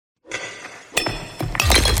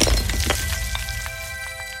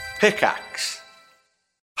Pickaxe.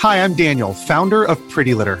 Hi, I'm Daniel, founder of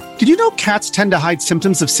Pretty Litter. Did you know cats tend to hide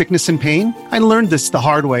symptoms of sickness and pain? I learned this the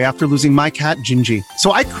hard way after losing my cat, Gingy.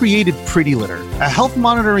 So I created Pretty Litter, a health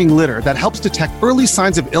monitoring litter that helps detect early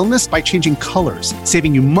signs of illness by changing colors,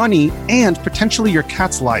 saving you money and potentially your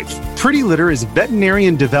cat's life. Pretty Litter is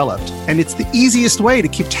veterinarian developed, and it's the easiest way to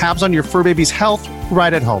keep tabs on your fur baby's health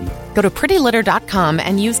right at home. Go to prettylitter.com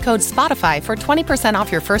and use code SPOTIFY for 20% off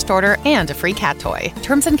your first order and a free cat toy.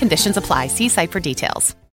 Terms and conditions apply. See site for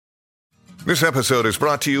details. This episode is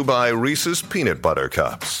brought to you by Reese's Peanut Butter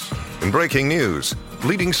Cups. In breaking news,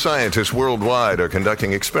 leading scientists worldwide are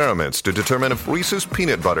conducting experiments to determine if Reese's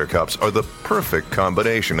Peanut Butter Cups are the perfect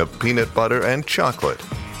combination of peanut butter and chocolate.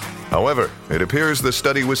 However, it appears the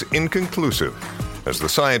study was inconclusive, as the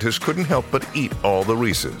scientists couldn't help but eat all the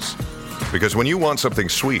Reese's. Because when you want something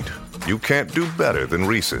sweet, you can't do better than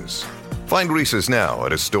Reese's. Find Reese's now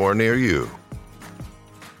at a store near you.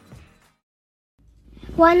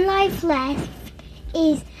 One Life Left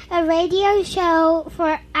is a radio show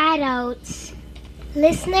for adults.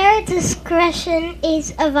 Listener discretion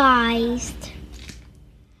is advised.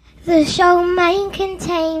 The show may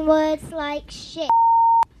contain words like shit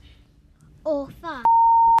or fuck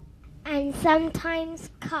and sometimes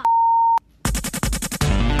cunt.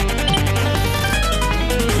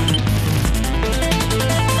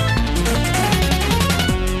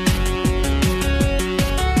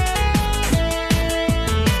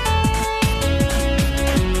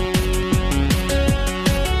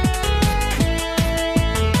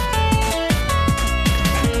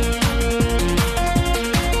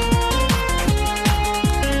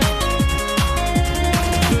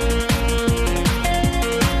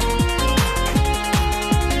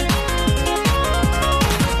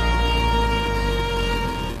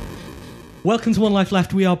 Welcome to One Life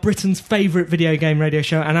Left. We are Britain's favourite video game radio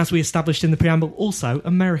show, and as we established in the preamble, also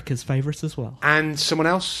America's favourite as well. And someone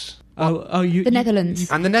else? The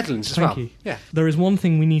Netherlands. And the Netherlands as well. Thank you. Yeah. There is one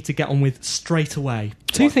thing we need to get on with straight away.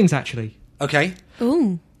 Two things, actually. Okay.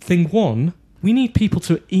 Ooh. Thing one, we need people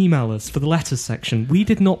to email us for the letters section. We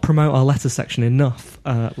did not promote our letters section enough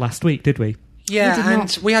last week, did we? Yeah,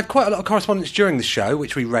 and we had quite a lot of correspondence during the show,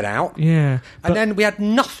 which we read out. Yeah. And then we had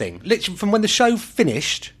nothing. Literally, from when the show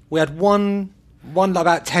finished, we had one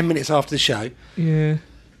about 10 minutes after the show. Yeah.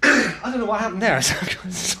 I don't know what happened there.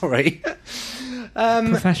 Sorry.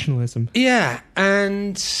 Professionalism. Yeah,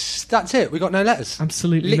 and that's it. We got no letters.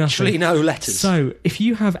 Absolutely Literally nothing. no letters. So, if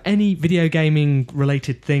you have any video gaming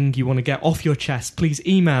related thing you want to get off your chest, please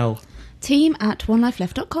email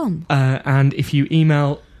team@onelifeleft.com. And if you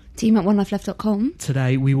email team@onelifeleft.com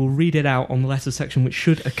today, we will read it out on the letters section, which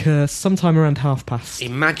should occur sometime around 5:30.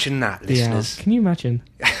 Imagine that, the hour. listeners. Can you imagine?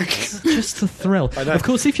 Just a thrill. Of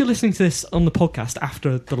course, if you're listening to this on the podcast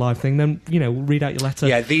after the live thing, then, we'll read out your letter.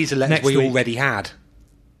 Yeah, these are letters we already had.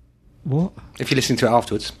 What? If you're listening to it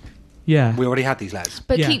afterwards. Yeah. We already had these letters.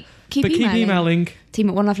 But yeah. keep emailing.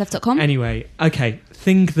 Team@onelifeleft.com. Anyway, okay.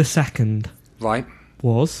 Thing the second. Right.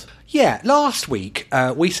 Was? Yeah, last week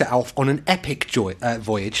we set off on an epic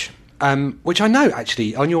voyage, which I know,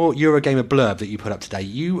 actually, on your Eurogamer blurb that you put up today,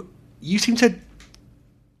 you seem to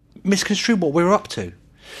misconstrue what we were up to.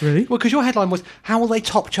 Really? Well, because your headline was, how will they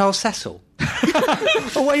top Charles Cecil?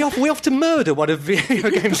 We off to murder one of video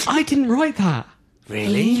games. I didn't write that.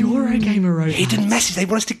 Really? Eurogamer wrote Hidden that. message, they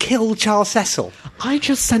want us to kill Charles Cecil. I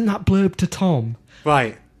just sent that blurb to Tom.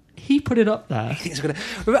 Right. He put it up there. He thinks we're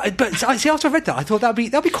gonna... But see, after I read that, I thought that'd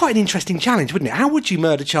be quite an interesting challenge, wouldn't it? How would you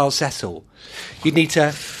murder Charles Cecil? You'd need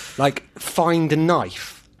to, find a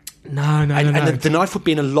knife. No. And the knife would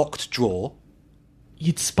be in a locked drawer.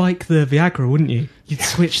 You'd spike the Viagra, wouldn't you? You'd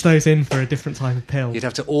switch those in for a different type of pill. You'd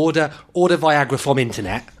have to order Viagra from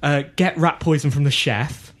internet. Get rat poison from the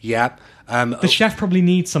chef. Yeah. The chef probably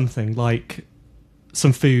needs something, like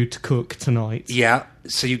some food to cook tonight. Yeah.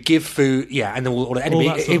 So you give food, and then we'll order.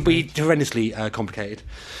 Anyway, it'd be horrendously complicated.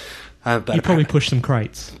 But you'd probably push some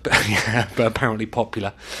crates. But apparently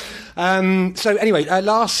popular. So anyway,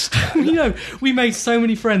 last... we made so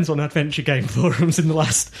many friends on adventure game forums in the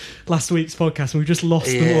last week's podcast, and we've just lost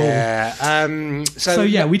them all. Yeah.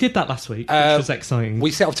 So we did that last week, which was exciting. We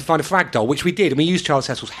set off to find a frag doll, which we did, and we used Charles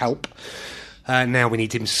Cecil's help. Now we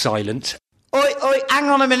need him silent. Oi, hang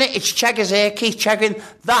on a minute, it's Cheggers here, Keith Chegwin.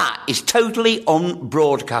 That is totally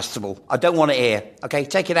unbroadcastable. I don't want to hear. Okay,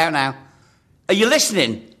 take it out now. Are you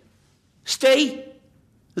listening? Steve,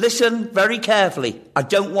 listen very carefully. I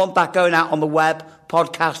don't want that going out on the web,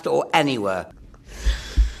 podcast, or anywhere.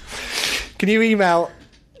 Can you email...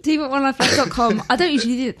 team@onelifeleft.com. I don't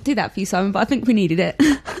usually do that for you, Simon, but I think we needed it.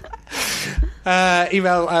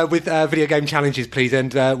 Email with video game challenges, please,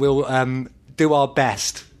 and we'll do our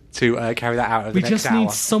best to carry that out over We the next just hour.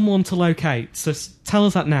 need someone to locate. So tell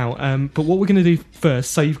us that now. But what we're going to do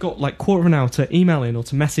first, so you've got like quarter of an hour to email in or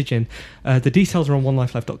to message in. The details are on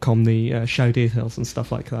onelifeleft.com, the show details and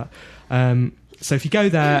stuff like that. So if you go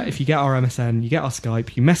there, if you get our MSN, you get our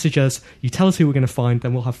Skype, you message us, you tell us who we're going to find,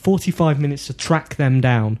 then we'll have 45 minutes to track them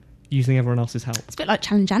down using everyone else's help. It's a bit like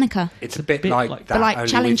Challenge Annika. It's a bit like that. But like only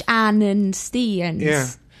Challenge with- Anne and Steve and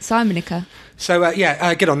Simonica. So,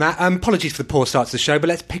 get on that. Apologies for the poor start to the show, but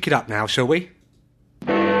let's pick it up now, shall we?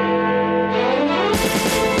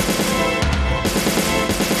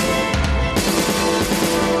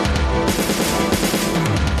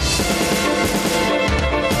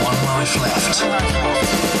 One life left.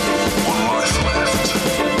 One life left.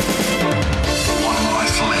 One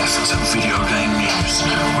life left. Video game news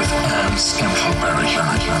with Anne Scantlebury.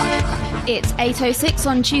 It's 8:06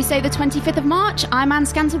 on Tuesday the 25th of March. I'm Anne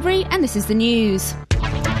Scantlebury and this is the news.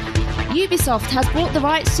 Ubisoft has bought the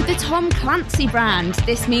rights to the Tom Clancy brand.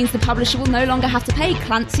 This means the publisher will no longer have to pay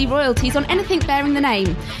Clancy royalties on anything bearing the name.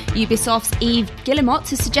 Ubisoft's Yves Guillemot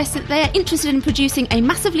has suggested that they are interested in producing a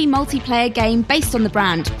massively multiplayer game based on the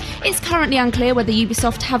brand. It's currently unclear whether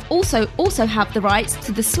Ubisoft have also have the rights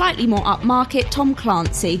to the slightly more upmarket Tom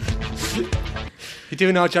Clancy. You're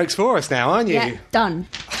doing our jokes for us now, aren't you? Yeah, done.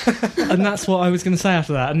 And that's what I was going to say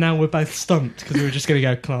after that. And now we're both stumped because we were just going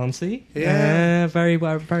to go Clancy. Yeah. Very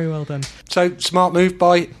well done. So, smart move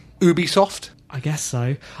by Ubisoft. I guess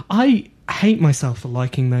so. I hate myself for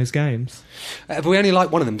liking those games. But we only like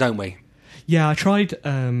one of them, don't we? Yeah, I tried...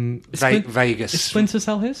 Vegas. Is Splinter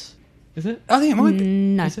Cell his? Is it? I think it might be.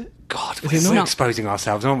 No. Is it? God, Is it we're not? exposing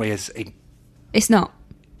ourselves, aren't we? It's not.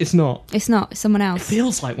 It's not. It's not. It's someone It else.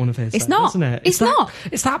 feels like one of his. It's though, not. doesn't it? It's that, not.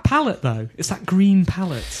 It's that palette, though. It's that green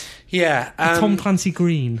palette. Yeah. Tom Clancy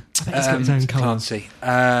green. I bet he's got his own colour. Clancy.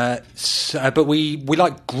 But we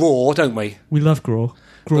like Graw, don't we? We love Graw.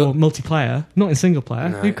 Graw multiplayer, not in single player.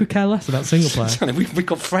 No. Who could care less about single player? We've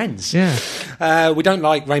got friends. Yeah. We don't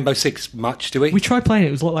like Rainbow Six much, do we? We tried playing it.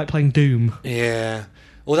 It was a lot like playing Doom. Yeah.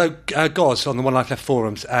 Although Goz on the One Life Left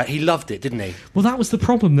forums, he loved it, didn't he? Well, that was the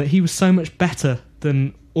problem, that he was so much better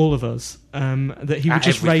than all of us, that he would At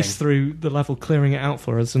just everything. race through the level, clearing it out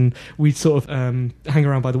for us, and we'd sort of hang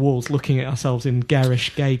around by the walls looking at ourselves in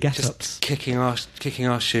garish gay get-ups. Just kicking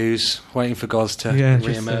our shoes, waiting for Goz to Just,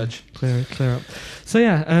 re-emerge. clear up. So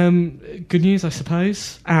yeah, good news, I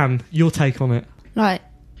suppose. Anne, your take on it? Right.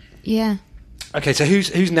 Yeah. Okay, so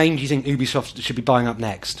whose name do you think Ubisoft should be buying up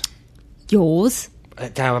next? Yours.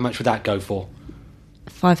 How much would that go for?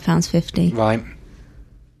 £5.50. Right.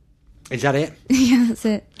 Is that it? Yeah, that's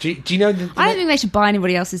it. Do you know? I don't think they should buy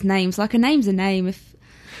anybody else's names. Like, a name's a name. If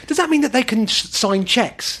Does that mean that they can sign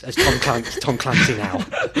cheques as Tom Clancy now?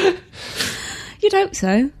 you'd hope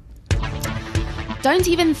so. Don't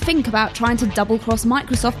even think about trying to double-cross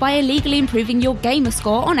Microsoft by illegally improving your gamer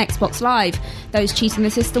score on Xbox Live. Those cheating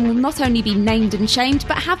the system will not only be named and shamed,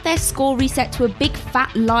 but have their score reset to a big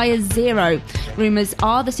fat liar 0. Rumours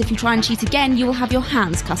are that if you try and cheat again, you will have your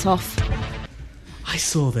hands cut off. I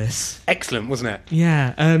saw this. Excellent, wasn't it?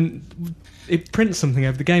 Yeah, it prints something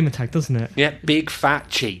over the gamer tag, doesn't it? Yeah, big fat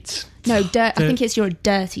cheats. No, I think it's you're a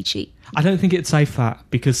dirty cheat. I don't think it'd say fat,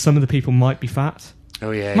 because some of the people might be fat. Oh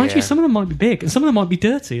yeah. Mind you, some of them might be big, and some of them might be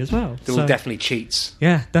dirty as well. They're all definitely cheats.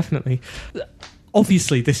 Yeah, definitely.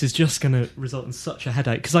 Obviously, this is just going to result in such a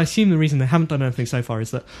headache, because I assume the reason they haven't done anything so far is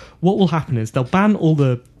that what will happen is they'll ban all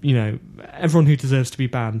the, everyone who deserves to be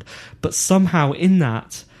banned, but somehow in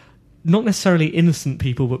that, not necessarily innocent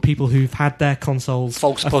people, but people who've had their consoles...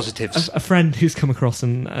 False positives. A friend who's come across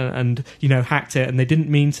and hacked it, and they didn't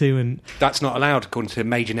mean to, and... That's not allowed, according to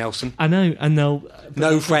Major Nelson. I know, and they'll...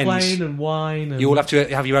 No friends. Complain and whine and... You all have to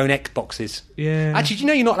have your own Xboxes. Yeah. Actually, do you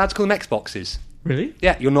know you're not allowed to call them Xboxes? Really?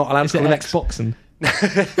 Yeah, you're not allowed Is to it call them Xboxing?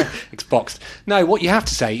 Xbox. No, what you have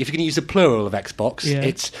to say, if you're going to use the plural of Xbox, Yeah.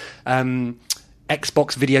 it's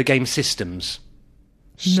Xbox Video Game Systems.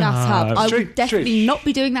 Shut No. up. I It's true, would it's definitely true. not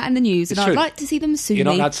be doing that in the news, It's and true. I'd like to see them sue You're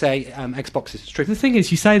not me. allowed to say Xboxes. It's true. The thing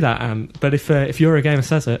is, you say that, but if Eurogamer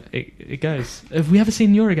says it, it goes. Have we ever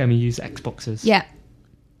seen Eurogamer use Xboxes? Yeah.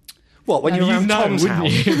 What, when you're You around know, Tom's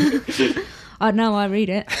wouldn't house? you? I know, I read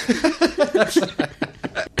it.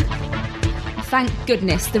 Thank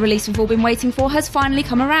goodness the release we've all been waiting for has finally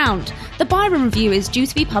come around. The Byron Review is due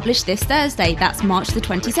to be published this Thursday, that's March the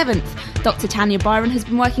 27th. Dr. Tanya Byron has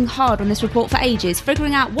been working hard on this report for ages,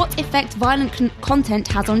 figuring out what effect violent content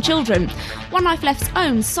has on children. One Life Left's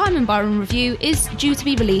own Simon Byron Review is due to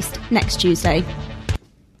be released next Tuesday.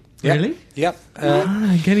 Yep. Really? Yep.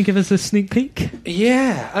 Can you give us a sneak peek?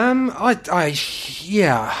 Yeah. I've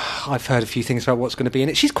heard a few things about what's going to be in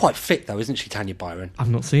it. She's quite fit, though, isn't she, Tanya Byron? I've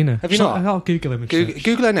not seen her. Have you not? I'll Google her.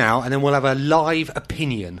 Google her now, and then we'll have a live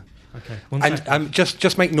opinion. Okay. One And second.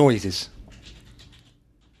 just make noises.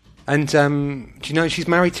 And do you know who she's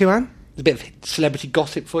married to, Anne? A bit of celebrity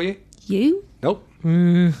gossip for you. You? Nope.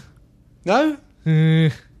 Uh, No.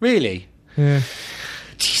 Really? Do you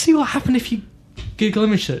see what happened if you Google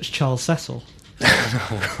image search Charles Cecil?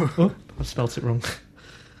 Oh, I've spelt it wrong.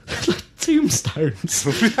 Like tombstones.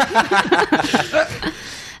 Who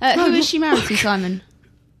is she married to, Simon?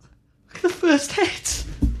 Look at the first hit.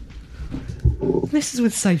 This is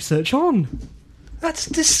with Safe Search on. That's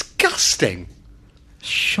disgusting.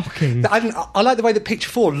 Shocking. I like the way that Picture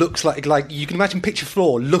 4 looks like you can imagine Picture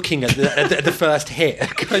 4 looking at the first hit.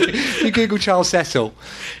 You Google Charles Cecil,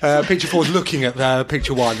 Picture 4's looking at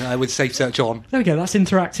Picture 1 with Safe Search on. There we go, that's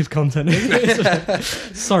interactive content, isn't it?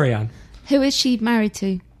 Sorry, Anne. Who is she married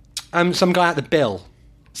to? Some guy at the Bill.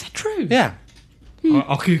 Is that true? Yeah.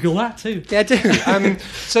 I'll Google that too. Yeah, I do.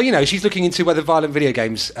 So, she's looking into whether violent video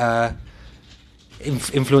games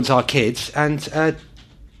influence our kids, and the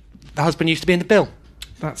husband used to be in the Bill.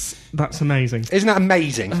 That's amazing. Isn't that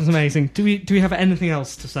amazing? That's amazing. Do we have anything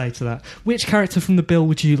else to say to that? Which character from the Bill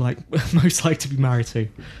would you most like to be married to?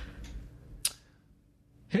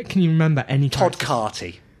 Can you remember any Todd character?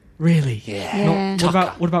 Carty. Really? Yeah.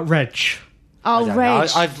 What about Reg? Oh,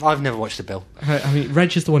 Reg. I've never watched the Bill. I mean,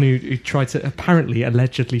 Reg is the one who tried to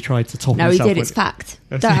allegedly tried to top No, he himself. did. It's fact.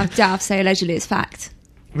 Don't have to say allegedly. It's fact.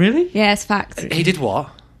 Really? Yeah, it's fact. He did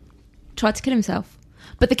what? Tried to kill himself,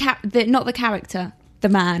 but not the character, the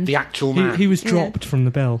man. The actual man. He was dropped from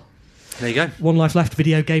the Bill. There you go. One Life Left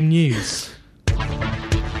video game news.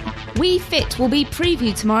 Wii Fit will be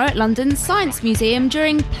previewed tomorrow at London's Science Museum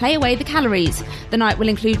during Play Away the Calories. The night will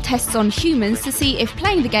include tests on humans to see if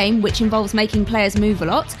playing the game, which involves making players move a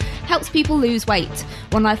lot, helps people lose weight.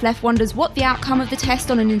 One Life Left wonders what the outcome of the test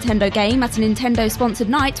on a Nintendo game at a Nintendo-sponsored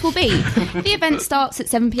night will be. The event starts at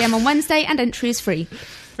 7 p.m. on Wednesday and entry is free.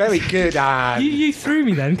 Very good, Anne. You threw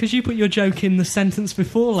me then because you put your joke in the sentence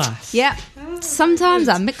before last. Yeah, sometimes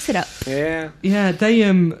I mix it up. Yeah. Yeah,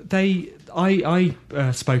 I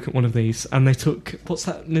spoke at one of these and they took, what's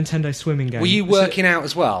that Nintendo swimming game? Were you working out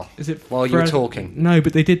as well? Is it while you were talking? No,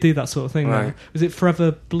 but they did do that sort of thing. Right. Though. Was it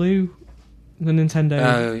Forever Blue? The Nintendo?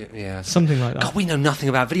 Oh, yeah. Something like that. God, we know nothing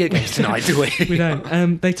about video games tonight, do we? We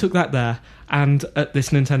don't. They took that there, and at this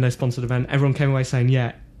Nintendo-sponsored event, everyone came away saying,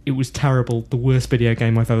 yeah, it was terrible, the worst video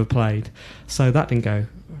game I've ever played. So that didn't go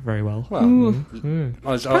very well. Well,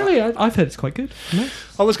 apparently, I've heard it's quite good. No?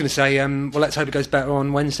 I was going to say, well, let's hope it goes better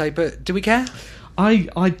on Wednesday, but do we care?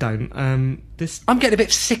 I don't. I'm getting a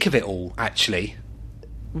bit sick of it all, actually.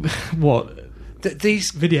 What? These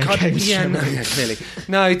video games? Yeah, clearly.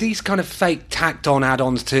 No, these kind of fake tacked-on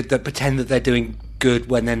add-ons that pretend that they're doing good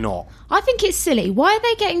when they're not. I think it's silly. Why are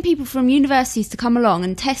they getting people from universities to come along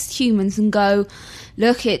and test humans and go,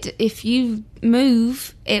 look, if you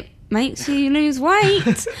move, it makes you lose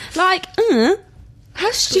weight? How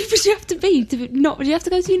stupid do you have to be? Do you have to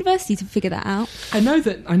go to university to figure that out? I know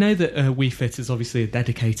that Wii Fit is obviously a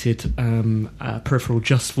dedicated peripheral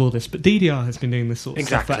just for this, but DDR has been doing this sort of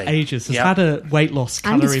stuff for ages. Has had a weight loss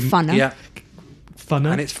and calorie... it's funner. Yeah.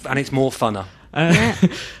 Funner? And it's more funner.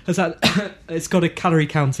 It's got a calorie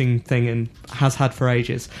counting thing and has had for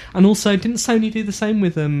ages. And also, didn't Sony do the same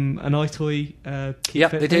with an iToy? Yeah,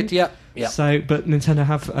 they thing? did. Yeah. So, but Nintendo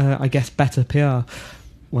have, I guess, better PR.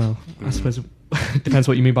 Well, I suppose it depends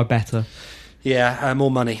what you mean by better. Yeah, more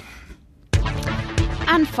money.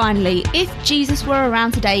 And finally, if Jesus were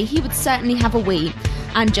around today, he would certainly have a Wii.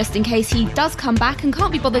 And just in case he does come back and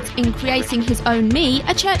can't be bothered in creating his own me,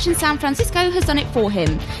 a church in San Francisco has done it for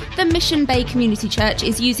him. The Mission Bay Community Church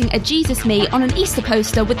is using a Jesus me on an Easter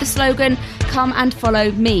poster with the slogan, "Come and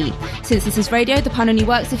follow me." Since this is radio, the pun only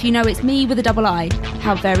works if you know it's me with a double I.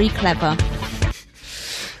 How very clever.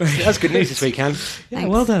 That's good news this weekend. Yeah, Thanks.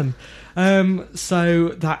 well done. So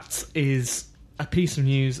that is a piece of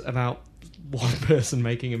news about one person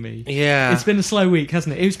making a me. Yeah. It's been a slow week,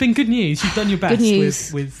 hasn't it? It's been good news. You've done your best Good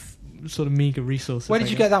news. with sort of meagre resources. Where did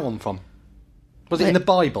you get that one from? Was it in the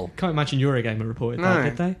Bible? Can't imagine Eurogamer reported that,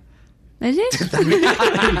 did they? Is it?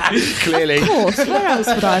 Clearly. Of course. Where else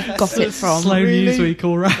would I have got it from? Slow news week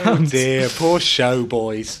all round. Oh dear, poor show,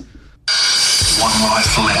 boys. One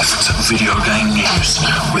Life Left video game news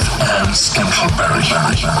with Anne Scantleberry.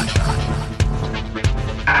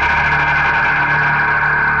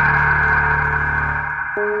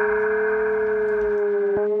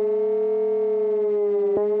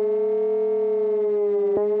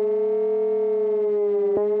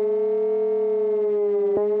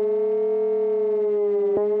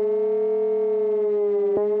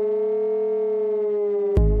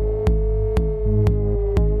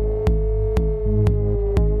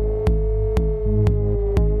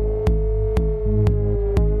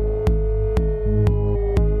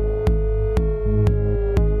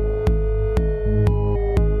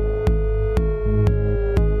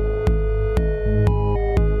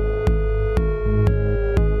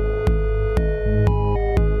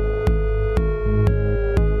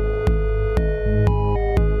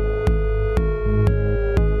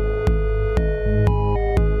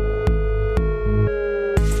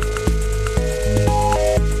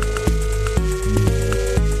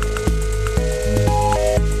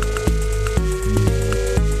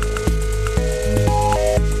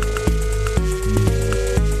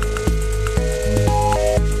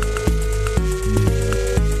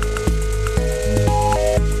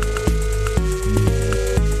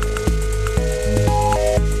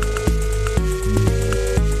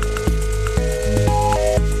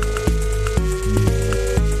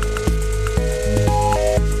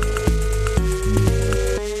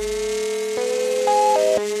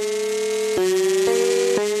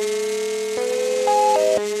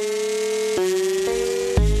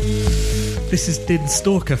 This is Din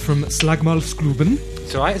Stalker from Slagmalskluben.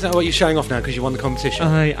 It's alright, is that what you're showing off now because you won the competition?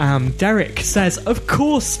 I am. Derek says, of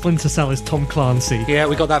course Splinter Cell is Tom Clancy. Yeah,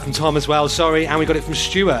 we got that from Tom as well, sorry, and we got it from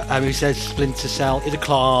Stuart, who says Splinter Cell is a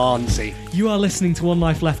Clancy. You are listening to One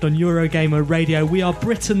Life Left on Eurogamer Radio. We are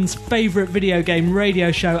Britain's favourite video game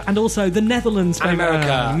radio show, and also the Netherlands' And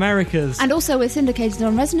America's. And also we're syndicated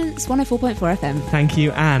on Resonance 104.4 FM. Thank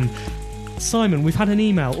you, Anne. Simon, we've had an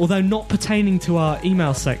email, although not pertaining to our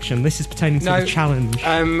email section. This is pertaining to the challenge.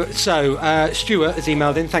 Stuart has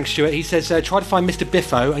emailed in. Thanks, Stuart. He says, try to find Mr.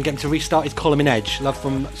 Biffo and get him to restart his column in Edge. Love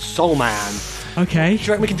from Soulman. Okay. Do you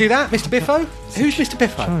reckon we can do that, Mr. Biffo? Who's Mr.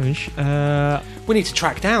 Biffo? Challenge. We need to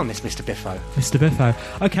track down this Mr. Biffo. Mr. Biffo.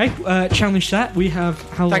 Okay, challenge set. We have...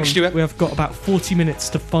 How long? Thanks, Stuart. We have got about 40 minutes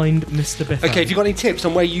to find Mr. Biffo. Okay, if you've got any tips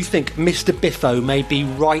on where you think Mr. Biffo may be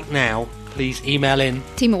right now, please email in.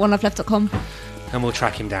 team@onelifeleft.com. And we'll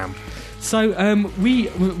track him down. So,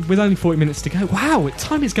 with only 40 minutes to go, wow,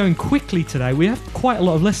 time is going quickly today. We have quite a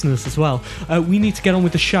lot of listeners as well. We need to get on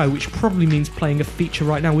with the show, which probably means playing a feature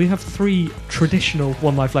right now. We have 3 traditional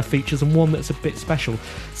One Life Left features and one that's a bit special.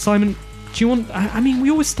 Simon, do you want... I mean, we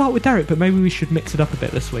always start with Derek, but maybe we should mix it up a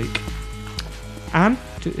bit this week. Anne,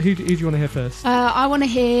 who do you want to hear first? I want to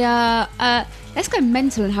hear... let's go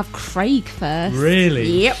mental and have Craig first.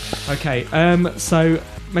 Really? Yep. Okay, so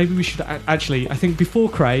maybe we should... Actually, I think before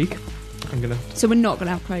Craig... I'm gonna. So we're not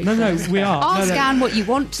gonna have Craig. No, we are. Ask Anne what you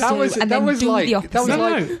want to do, and then do the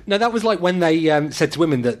opposite. That was like when they said to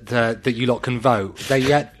women that you lot can vote. They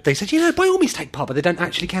said, by all means take part, but they don't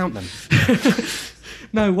actually count them.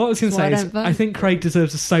 No, what I was going to say is, I think Craig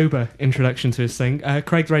deserves a sober introduction to his thing.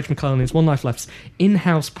 Craig the Rage McClellan is One Life Left's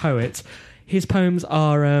in-house poet. His poems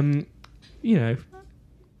are, adult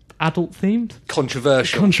themed,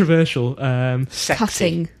 controversial, sexy.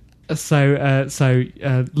 Cutting. So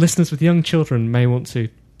listeners with young children may want to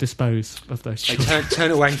dispose of those children.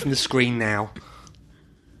 Turn away from the screen now.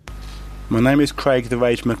 My name is Craig the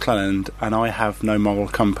Rage McClelland, and I have no moral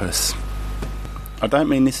compass. I don't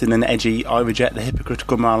mean this in an edgy, I reject the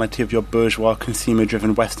hypocritical morality of your bourgeois,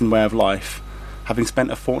 consumer-driven Western way of life, having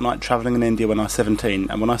spent a fortnight travelling in India when I was 17,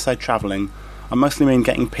 and when I say travelling, I mostly mean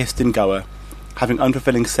getting pissed in Goa, having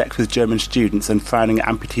unfulfilling sex with German students and frowning at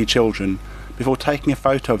amputee children, before taking a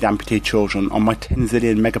photo of the amputee children on my 10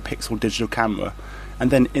 zillion megapixel digital camera,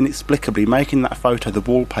 and then inexplicably making that photo the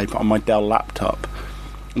wallpaper on my Dell laptop,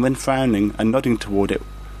 and then frowning and nodding toward it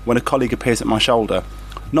when a colleague appears at my shoulder,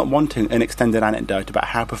 not wanting an extended anecdote about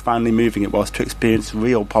how profoundly moving it was to experience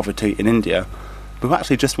real poverty in India, but who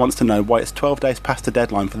actually just wants to know why it's 12 days past the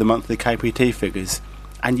deadline for the monthly KPT figures,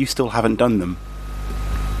 and you still haven't done them.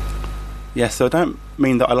 Yes, so I don't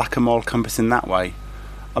mean that I lack a moral compass in that way.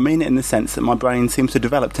 I mean it in the sense that my brain seems to have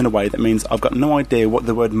developed in a way that means I've got no idea what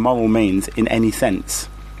the word moral means in any sense.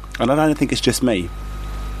 And I don't think it's just me.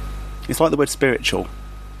 It's like the word spiritual.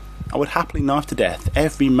 I would happily knife to death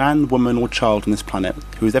every man, woman or child on this planet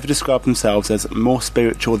who has ever described themselves as more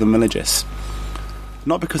spiritual than religious.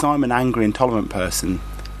 Not because I'm an angry, intolerant person,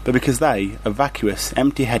 but because they are vacuous,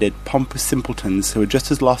 empty-headed, pompous simpletons who are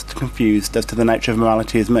just as lost and confused as to the nature of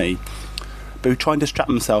morality as me, but who try and distract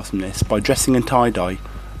themselves from this by dressing in tie-dye,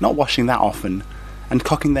 not washing that often, and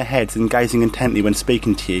cocking their heads and gazing intently when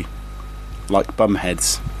speaking to you, like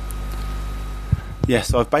bumheads. Yes,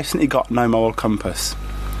 so I've basically got no moral compass.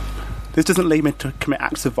 This doesn't lead me to commit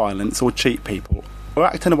acts of violence or cheat people, or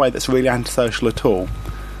act in a way that's really antisocial at all.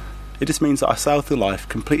 It just means that I sail through life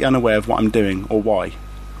completely unaware of what I'm doing or why.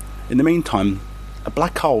 In the meantime, a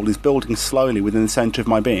black hole is building slowly within the centre of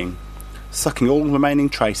my being, sucking all remaining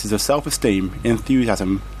traces of self-esteem,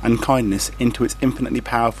 enthusiasm and kindness into its infinitely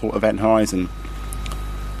powerful event horizon.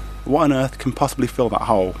 What on earth can possibly fill that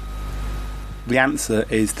hole? The answer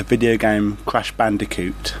is the video game Crash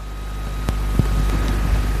Bandicoot.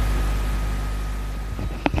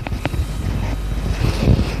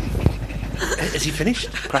 Has he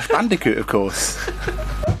finished? Crash Bandicoot, of course.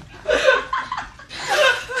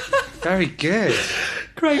 Very good.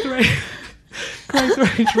 Craig Rage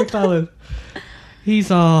McClellan. He's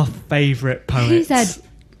our favourite poet. He said,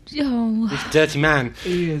 "Oh, this dirty man."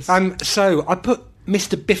 He is. So I put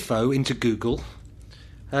Mr. Biffo into Google.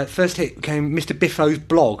 First hit came Mr. Biffo's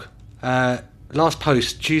blog. Last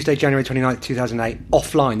post Tuesday, January 29th, 2008.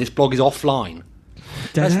 Offline. This blog is offline.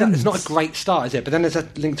 It's not a great start, is it? But then there's a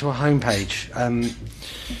link to a homepage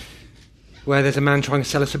where there's a man trying to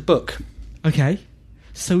sell us a book. Okay,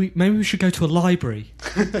 so maybe we should go to a library.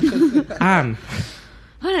 Anne.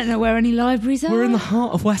 I don't know where any libraries are. We're in the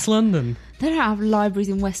heart of West London. They don't have libraries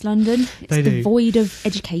in West London. It's They do. devoid of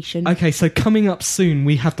education. Okay, so coming up soon,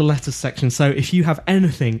 we have the letters section. So if you have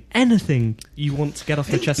anything you want to get off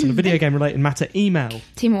your chest in a video game related matter, email.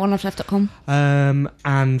 team@onelifeleft.com.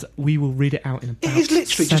 And we will read it out in about He's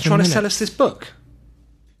literally just 7 trying minutes. to sell us this book.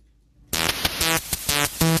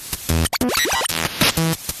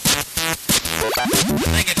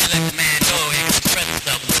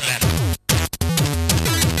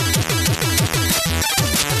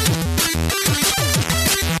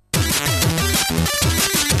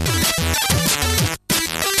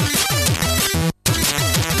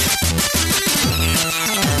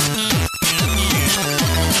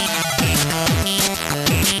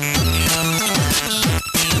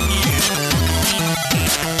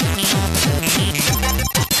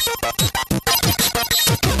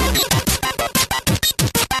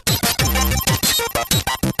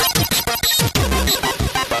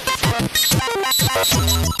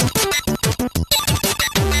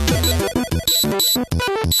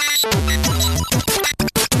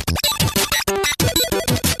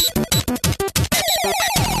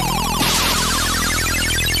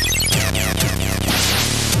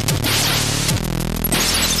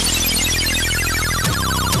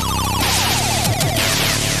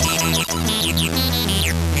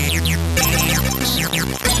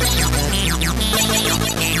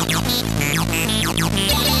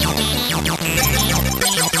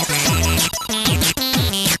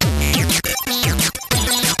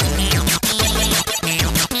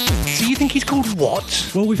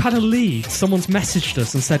 Well, we've had a lead. Someone's messaged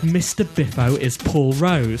us and said Mr. Biffo is Paul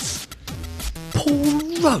Rose. Paul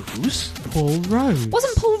Rose? Paul Rose.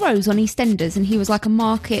 Wasn't Paul Rose on EastEnders and he was like a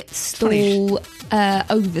market stall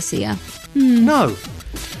overseer? No.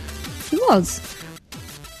 He was.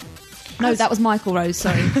 No, that was Michael Rose,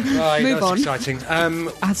 sorry. Right, Move that's on. exciting.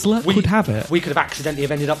 As luck would have it, we could have accidentally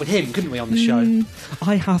have ended up with him, couldn't we, on the show?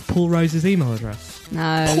 I have Paul Rose's email address.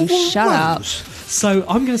 No, shut up. So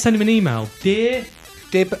I'm going to send him an email. Dear...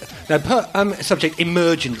 No, put subject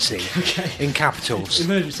emergency in capitals.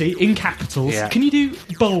 Emergency in capitals. Yeah. Can you do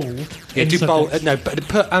bold? Yeah, in do bold. subject? No, but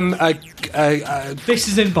put This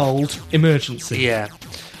is in bold. Emergency. Yeah.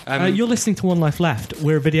 You're listening to One Life Left.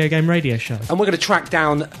 We're a video game radio show. And we're going to track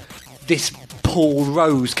down this Paul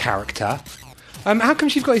Rose character. How come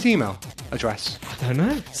she's got his email address? I don't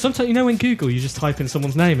know. Sometimes, you know, in Google, you just type in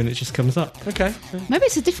someone's name and it just comes up. Okay. Maybe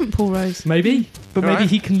it's a different Paul Rose. Maybe. But All maybe right.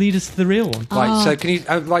 he can lead us to the real one. Right, so can you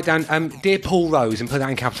write down Dear Paul Rose and put that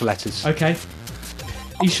in capital letters? Okay.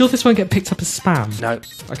 Are you sure this won't get picked up as spam? No.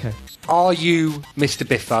 Okay. Are you Mr.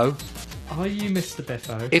 Biffo? Are you Mr.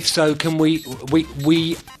 Biffo? If so, can we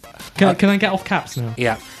Can I get off caps now?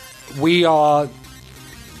 Yeah. We are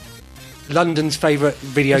London's favourite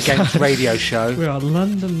video games radio show. We are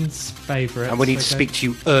London's favourite. And we need to speak to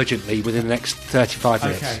you urgently within the next 35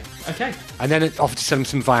 minutes. Okay. And then offer to sell them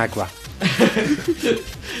some Viagra.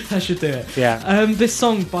 That should do it. Yeah. This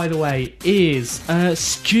song, by the way, is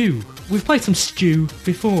Stew. We've played some Stew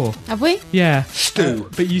before. Have we? Yeah. Stew.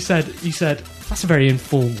 But you said that's a very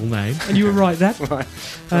informal name, and you were right there. Right.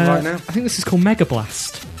 I'm right now. I think this is called Mega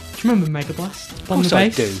Blast. Do you remember Mega Blast? Of course I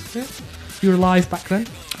do. Yeah. You were alive back then.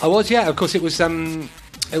 I was, yeah. Of course, it was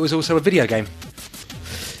also a video game.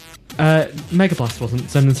 Mega Blast wasn't.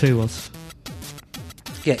 Xemna 2 was.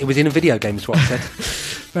 Yeah, it was in a video game, is what I said.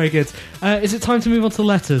 Very good. Is it time to move on to the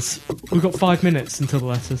letters? We've got 5 minutes until the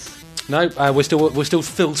letters. No, we're still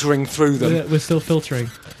filtering through them. We're still filtering.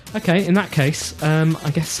 Okay, in that case,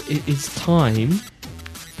 I guess it is time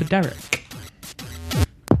for Derek.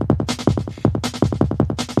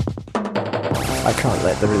 I can't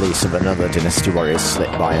let the release of another Dynasty Warriors slip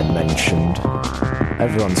by unmentioned.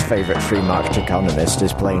 Everyone's favourite free market economist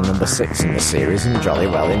is playing number 6 in the series and jolly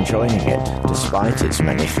well enjoying it, despite its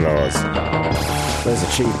many flaws. Those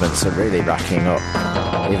achievements are really racking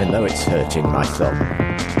up, even though it's hurting my thumb.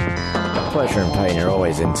 Pleasure and pain are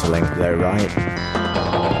always interlinked though, right?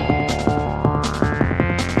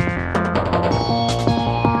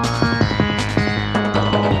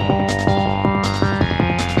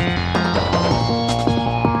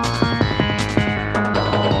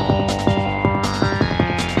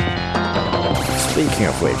 Speaking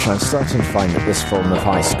of which, I'm starting to find that this form of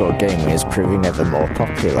high-score gaming is proving ever more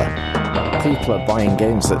popular. People are buying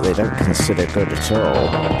games that they don't consider good at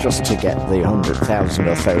all, just to get the 100,000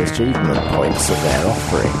 or so achievement points that they're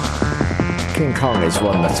offering. King Kong is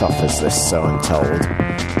one that offers this, so I'm told.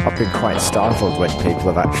 I've been quite startled when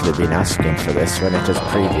people have actually been asking for this when it has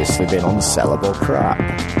previously been unsellable crap.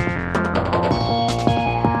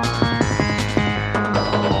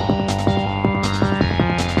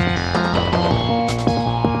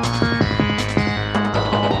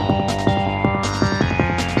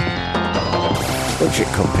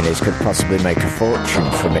 low-budget companies could possibly make a fortune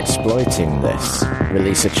from exploiting this.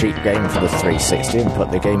 Release a cheap game for the 360 and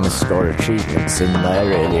put the Gamer Score achievements in there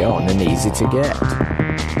early on and easy to get.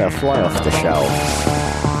 They'll fly off the shelf,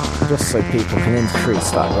 just so people can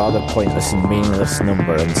increase that rather pointless and meaningless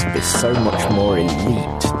number and be so much more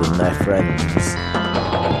elite than their friends.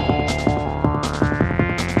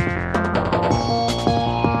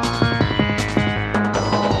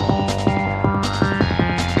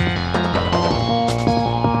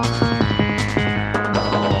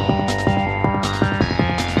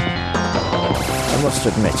 I must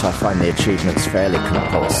admit I find the achievements fairly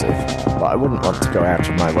compulsive, but I wouldn't want to go out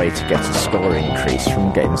of my way to get a score increase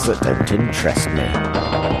from games that don't interest me.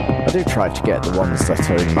 I do try to get the ones that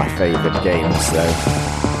are in my favourite games though.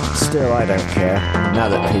 Still, I don't care, now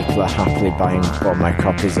that people are happily buying all my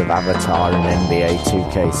copies of Avatar and NBA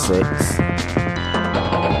 2K6.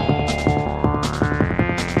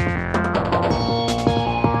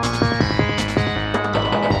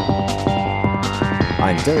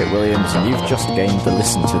 I'm Derek Williams, and you've just gained the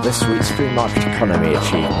Listen to This Week's Free Market Economy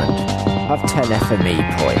achievement. Have 10 FME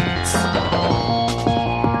points.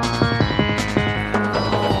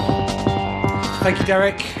 Thank you,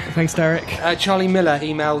 Derek. Thanks, Derek. Charlie Miller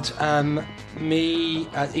emailed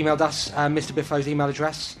emailed us Mr. Biffo's email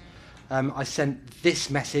address. I sent this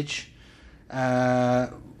message,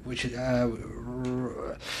 which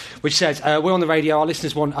says, we're on the radio, our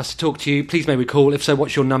listeners want us to talk to you, please may we call, if so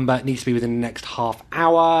what's your number, it needs to be within the next half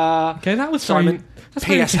hour. Okay, that was Simon.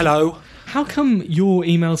 P.S. hello. How come your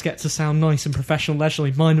emails get to sound nice and professional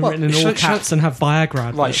leisurely? Mine are written in all caps and have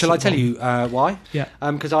Viagra. Right, shall I tell you why? Yeah.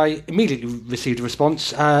 Because I immediately received a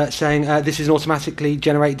response saying this is an automatically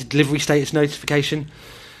generated delivery status notification.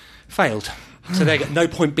 Failed. So there you go, no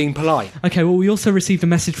point being polite. Okay, well, we also received a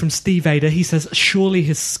message from Steve Ada. He says, surely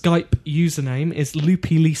his Skype username is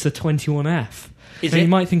LoopyLisa21F. Is now, it? you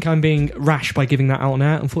might think I'm being rash by giving that out on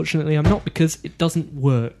air. Unfortunately, I'm not, because it doesn't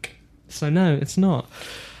work. So, no, it's not.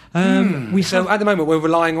 So, at the moment, we're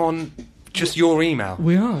relying on just your email.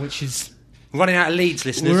 We are, which is... Running out of leads,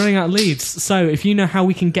 listeners. We're running out of leads. So, if you know how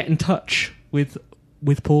we can get in touch with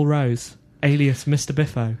Paul Rose, alias Mr.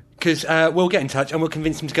 Biffo... Because we'll get in touch and we'll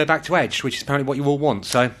convince him to go back to Edge, which is apparently what you all want,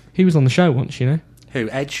 so... He was on the show once, you know. Who,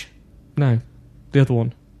 Edge? No, the other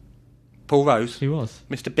one. Paul Rose? He was.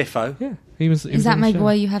 Mr. Biffo? Yeah, he was. Is that maybe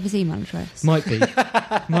why you have his email address? Might be.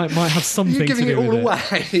 might have something You're to giving do it all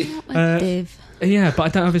with it. away. Div. Yeah, but I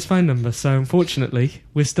don't have his phone number, so unfortunately,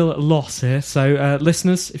 we're still at a loss here. So,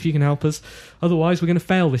 listeners, if you can help us. Otherwise, we're going to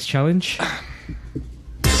fail this challenge.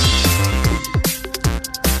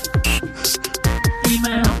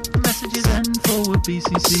 Email messages and forward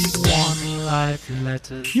BCC 1 life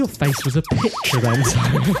letters. Your face was a picture then,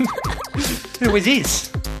 Simon. It was his.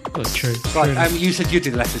 That's true. Right, you said you'd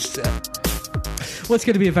do the letters. Well, it's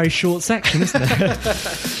going to be a very short section, isn't it?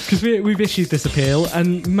 Because we've issued this appeal,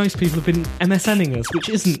 and most people have been MSNing us, which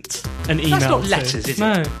isn't an email. That's not letters, is it?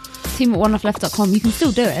 No. Team at oneliftleft.com, you can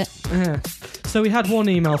still do it. Yeah. So we had one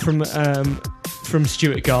email from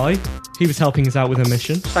Stuart Guy. He was helping us out with a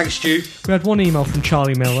mission. Thanks, Stu. We had one email from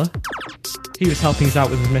Charlie Miller. He was helping us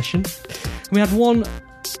out with a mission. And we had one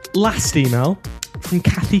last email from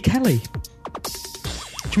Kathy Kelly.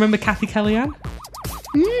 Do you remember Kathy Kelly, Anne?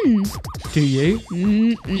 Do you?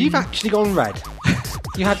 You've actually gone red.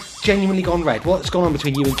 You had genuinely gone red. What's gone on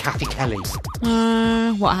between you and Kathy Kelly?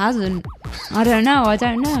 What hasn't? I don't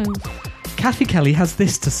know. Kathy Kelly has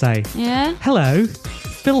this to say. Yeah? Hello.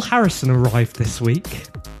 Phil Harrison arrived this week,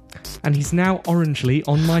 and he's now orangely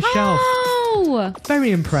on my shelf. Oh!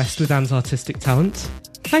 Very impressed with Anne's artistic talent.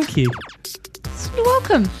 Thank you. You're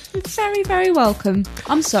welcome. You're very, very welcome.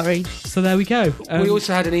 I'm sorry. So there we go. We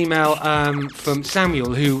also had an email from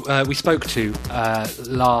Samuel, who we spoke to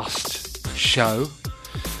last show.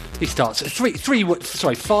 He starts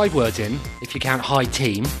 5 words in, if you count high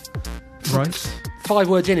team. Right. 5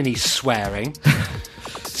 words in and he's swearing.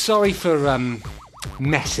 Sorry for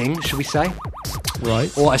messing, shall we say?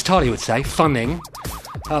 Right. Or as Talia would say, funning.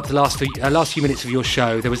 Up the last few minutes of your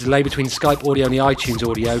show, there was a delay between Skype audio and the iTunes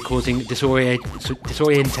audio, causing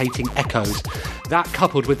disorientating echoes. That,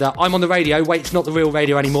 coupled with the "I'm on the radio, wait, it's not the real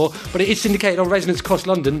radio anymore, but it is syndicated on Resonance across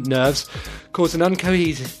London" nerves, caused an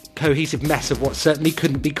uncohesive mess of what certainly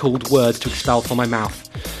couldn't be called words to expel from my mouth.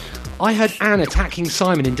 I heard Anne attacking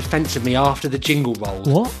Simon in defence of me after the jingle rolled.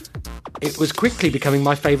 What? It was quickly becoming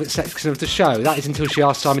my favourite section of the show. That is until she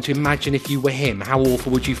asked Simon to imagine if you were him. How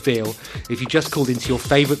awful would you feel if you just called into your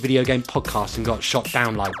favourite video game podcast and got shot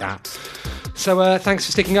down like that? So thanks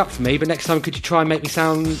for sticking up for me, but next time could you try not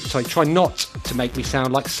to make me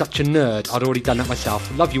sound like such a nerd. I'd already done that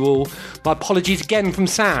myself. Love you all. My apologies again from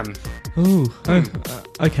Sam.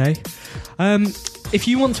 Okay. If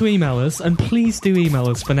you want to email us, and please do email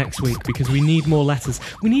us for next week because we need more letters.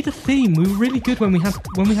 We need a theme. We were really good when we had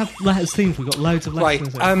letters themes. We got loads of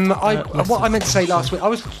letters. Right. What I meant to say last week, I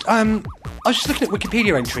was just looking at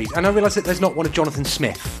Wikipedia entries, and I realised that there's not one of Jonathan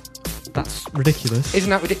Smith. That's ridiculous. Isn't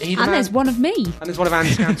that ridiculous? And there's one of me. And there's one of Anne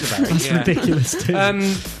Scantlebury. That's ridiculous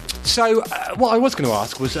too. So what I was going to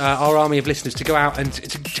ask was our army of listeners to go out and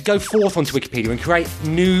to go forth onto Wikipedia and create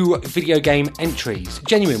new video game entries,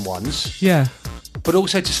 genuine ones. Yeah. But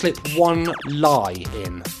also to slip one lie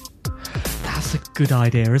in. That's a good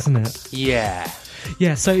idea, isn't it? Yeah.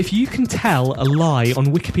 Yeah, so if you can tell a lie on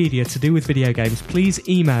Wikipedia to do with video games, please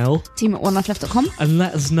email team@onelifeleft.com and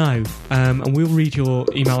let us know. And we'll read your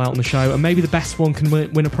email out on the show, and maybe the best one can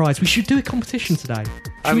win a prize. We should do a competition today.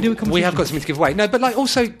 Should we do a competition? We have got something to give away. No, but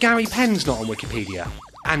also Gary Penn's not on Wikipedia.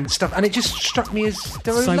 And stuff, and it just struck me as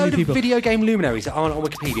there are a load of video game luminaries that aren't on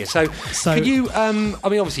Wikipedia. So can you?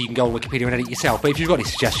 Obviously you can go on Wikipedia and edit yourself. But if you've got any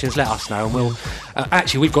suggestions, let us know, and we'll.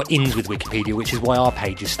 Actually, we've got ins with Wikipedia, which is why our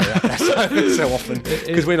page is still up there so often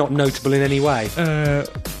because we're not notable in any way.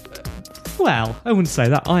 Well, I wouldn't say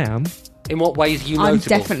that. I am. In what ways are you notable?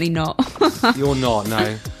 I'm definitely not. You're not.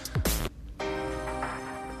 No.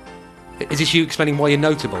 Is this you explaining why you're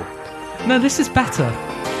notable? No, this is better.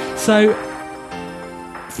 So.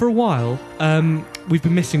 For a while, we've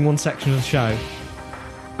been missing one section of the show,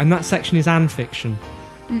 and that section is Anne Fiction.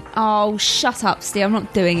 Oh, shut up, Steve, I'm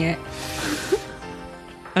not doing it.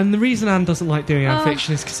 And the reason Anne doesn't like doing Anne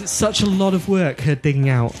Fiction is because it's such a lot of work, her digging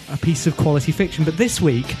out a piece of quality fiction. But this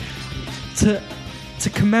week, to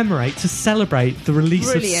commemorate, to celebrate the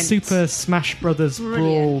release of Super Smash Brothers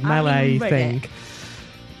Brawl Melee thing,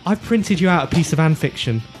 I printed you out a piece of Anne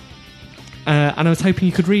Fiction. And I was hoping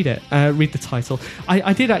you could read it, read the title.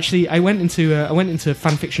 I did actually. I went into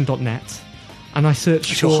fanfiction.net, and I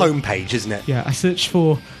searched it's for your homepage, isn't it? Yeah, I searched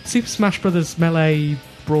for Super Smash Brothers Melee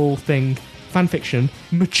Brawl thing, fanfiction,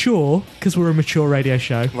 mature because we're a mature radio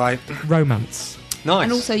show, right? Romance. Nice.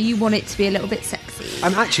 And also, you want it to be a little bit sexy.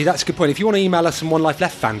 Actually, that's a good point. If you want to email us some One Life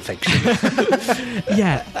Left fanfiction,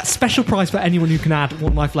 yeah, special prize for anyone who can add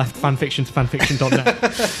One Life Left fanfiction to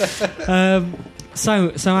fanfiction.net.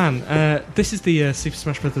 So Anne, this is the Super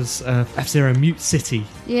Smash Brothers F-Zero Mute City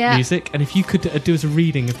music, and if you could do us a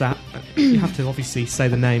reading of that, you have to obviously say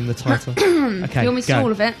the name, the title. Okay, you want me to do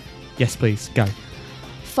all of it? Yes, please, go.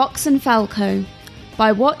 Fox and Falco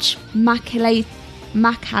by Watch Macalit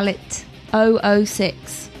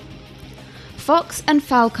 006. Fox and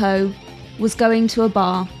Falco was going to a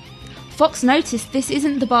bar. Fox noticed this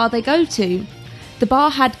isn't the bar they go to. The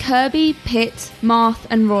bar had Kirby, Pit, Marth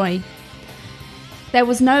and Roy. There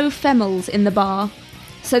was no Femmels in the bar,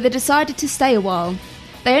 so they decided to stay a while.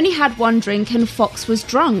 They only had one drink and Fox was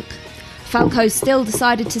drunk. Falco still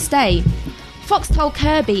decided to stay. Fox told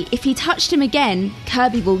Kirby if he touched him again,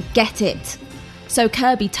 Kirby will get it. So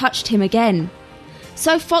Kirby touched him again.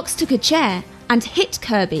 So Fox took a chair and hit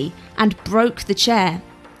Kirby and broke the chair.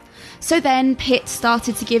 So then Pit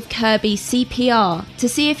started to give Kirby CPR to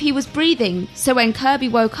see if he was breathing, so when Kirby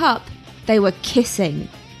woke up, they were kissing.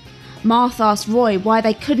 Marth asked Roy why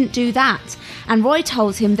they couldn't do that, and Roy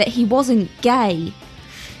told him that he wasn't gay.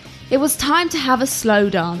 It was time to have a slow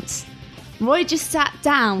dance. Roy just sat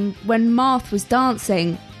down when Marth was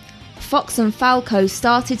dancing. Fox and Falco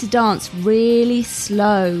started to dance really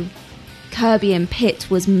slow. Kirby and Pit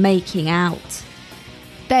was making out.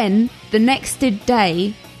 Then, the next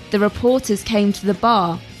day, the reporters came to the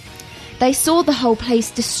bar. They saw the whole place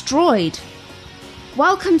destroyed.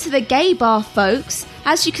 Welcome to the gay bar, folks.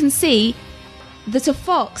 As you can see, that a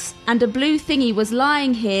fox and a blue thingy was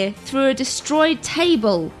lying here through a destroyed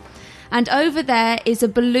table. And over there is a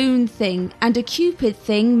balloon thing and a cupid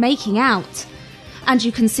thing making out. And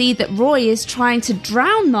you can see that Roy is trying to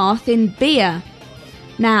drown Marth in beer.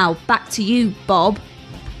 Now, back to you, Bob.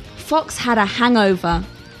 Fox had a hangover.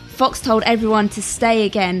 Fox told everyone to stay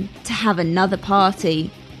again to have another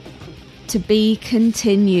party. To be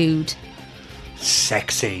continued.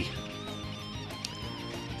 Sexy.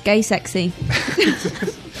 Gay sexy.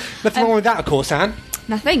 Nothing wrong with that, of course, Anne.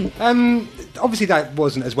 Nothing. Obviously, that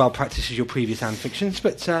wasn't as well practiced as your previous Anne fictions,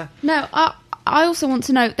 but... No, I also want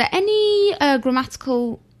to note that any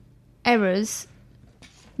grammatical errors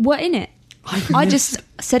were in it. I just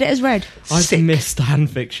said it as read. I've missed Anne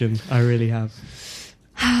fiction. I really have.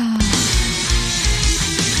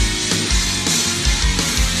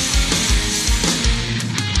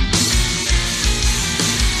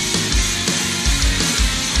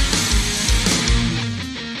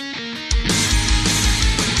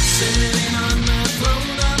 Sitting on the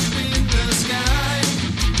throne up in the sky.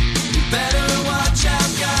 You better watch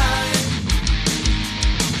out, guy.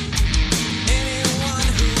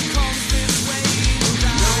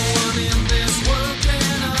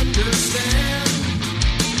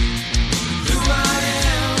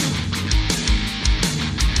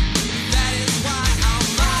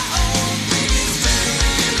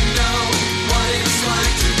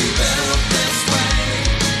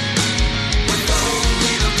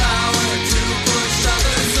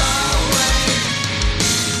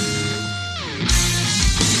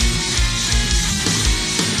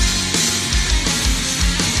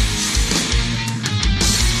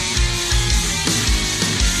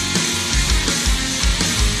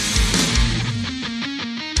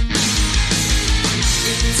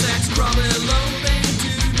 probably low, they do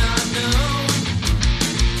not know.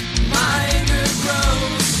 My anger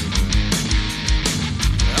grows.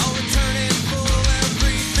 I'll return it for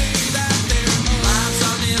everything that there owes. Lives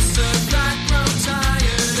on this earth I grow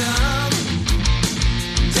tired of.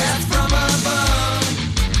 Death from above.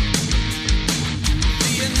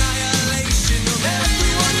 The annihilation of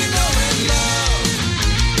everyone you know and love.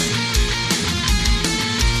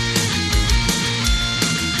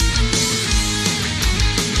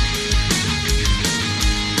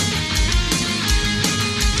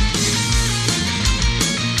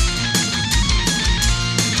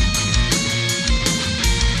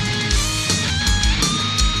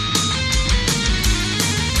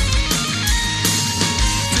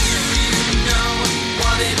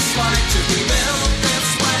 What it's like to be built this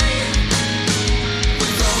way,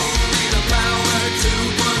 with only the power to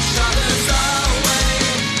push others away.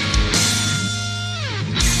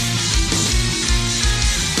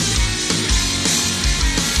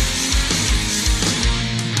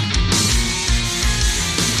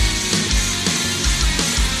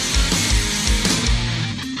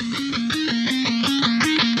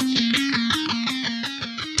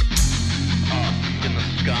 Up in the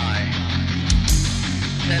sky,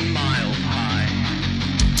 10 miles high,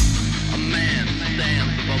 a man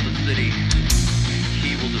stands above the city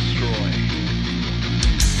he will destroy.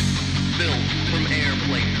 Built from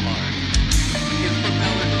airplane parts, his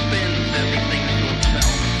propeller spins everything to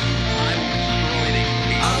himself. I will destroy these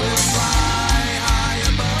people. I will fly high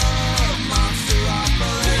above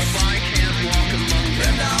Monsteropolis. If I can't walk among them,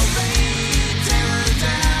 And I'll rain terror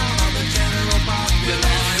down on the general then populace. I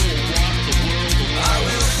will walk the world alone. I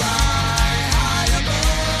will fly high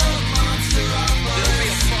above Monsteropolis. There'll be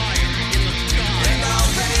a fire in the sky. And I'll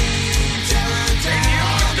rain terror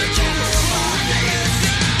down on the general populace.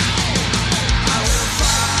 I will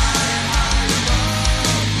fly high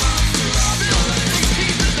above Monsteropolis.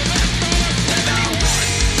 And I'll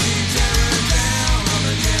rain terror down on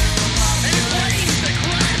the general populace.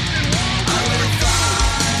 I will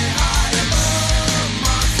fly high above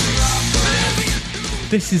Monsteropolis.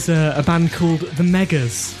 This is a band called The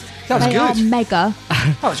Megas. That was They are good. mega.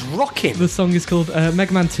 That was rocking. The song is called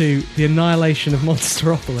Mega Man 2, The Annihilation of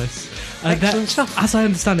Monsteropolis. Excellent stuff. As I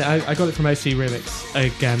understand it, I got it from OC Remix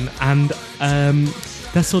again, and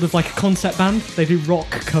they're sort of like a concept band. They do rock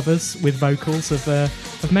covers with vocals of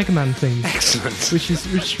Mega Man themes. Excellent. Which is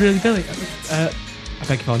really brilliant. I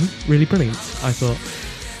beg your pardon, really brilliant, I thought.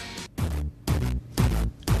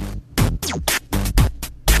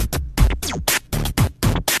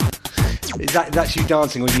 Is that's you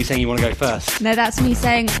dancing, or are you saying you want to go first? No, that's me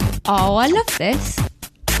saying, oh, I love this.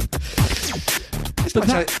 But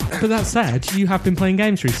that said, you have been playing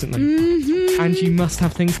games recently, and you must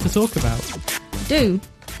have things to talk about. Do.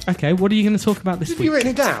 Okay, what are you going to talk about this Have week? you written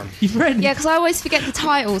it down? You've written. Yeah, because I always forget the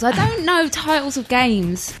titles. I don't know titles of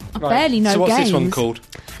games. I Right. barely know So what's games. this one called?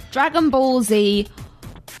 Dragon Ball Z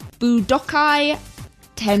Budokai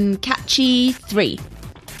Tenkaichi 3.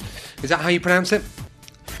 Is that how you pronounce it?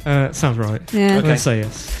 Sounds right. Yeah. I'm going to say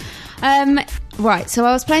yes. Right, so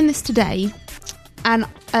I was playing this today, and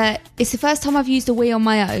it's the first time I've used a Wii on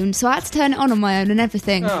my own, so I had to turn it on my own and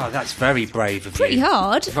everything. Oh, that's very brave of Pretty you.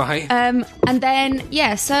 hard. Right. And then,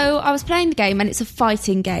 yeah, so I was playing the game, and it's a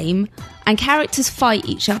fighting game, and characters fight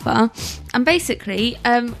each other. And basically,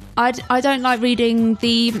 I don't like reading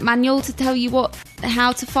the manual to tell you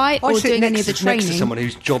how to fight I or sit doing any next, of the next training. to someone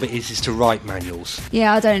whose job it is to write manuals.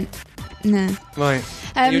 Yeah, I don't. No. Right.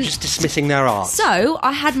 You're just dismissing their art. So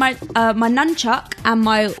I had my my nunchuck and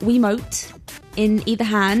my Wiimote in either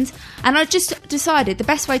hand, and I just decided the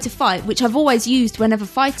best way to fight, which I've always used whenever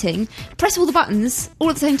fighting, press all the buttons all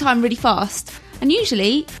at the same time really fast, and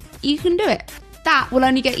usually you can do it. That will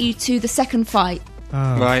only get you to the second fight.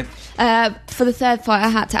 Right. For the third fight, I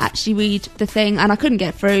had to actually read the thing, and I couldn't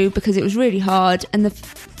get through because it was really hard. And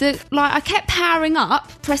I kept powering up,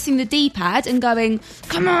 pressing the D-pad, and going,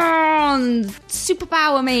 "Come on,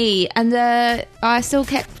 superpower me!" And I still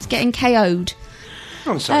kept getting KO'd.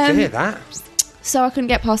 I'm sorry to hear that. So I couldn't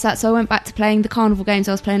get past that. So I went back to playing the carnival games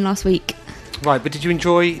I was playing last week. Right, but did you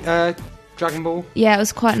enjoy Dragon Ball? Yeah, it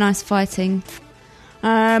was quite nice fighting.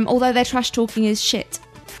 Although their trash talking is shit.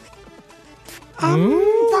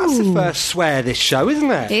 That's the first swear this show, isn't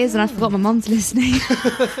it? It is, and I forgot my mum's listening.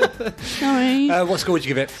 Sorry. What score would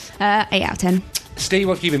you give it? 8 out of 10. Steve,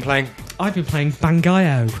 what have you been playing? I've been playing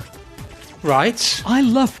Bangai-O. Right. I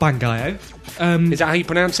love Bangai-O. Is that how you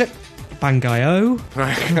pronounce it? Bangai-O.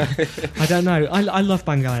 Right. I don't know. I love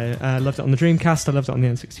Bangai-O. I loved it on the Dreamcast. I loved it on the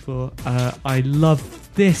N64. I love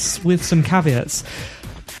this with some caveats.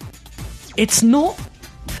 It's not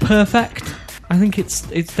perfect. I think it's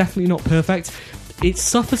definitely not perfect. It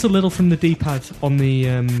suffers a little from the D-pad on the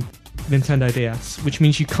Nintendo DS, which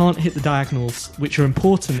means you can't hit the diagonals, which are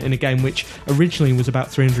important in a game which originally was about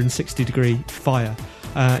 360-degree fire.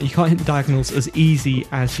 You can't hit the diagonals as easy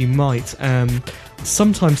as you might.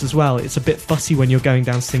 Sometimes as well, it's a bit fussy when you're going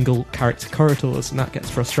down single character corridors, and that gets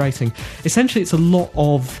frustrating. Essentially, it's a lot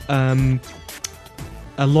of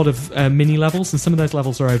mini levels, and some of those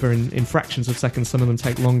levels are over in fractions of seconds. Some of them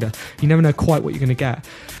take longer. You never know quite what you're going to get.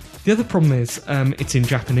 The other problem is it's in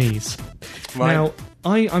Japanese. Right. Now,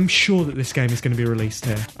 I'm sure that this game is going to be released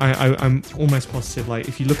here. I'm almost positive. Like,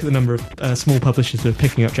 if you look at the number of small publishers who are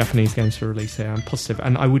picking up Japanese games for release here, I'm positive.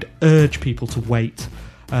 And I would urge people to wait.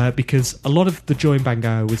 Because a lot of the joy in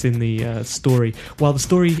Bango was in the story. While the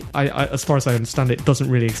story, as far as I understand it, doesn't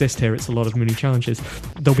really exist here, it's a lot of mini challenges.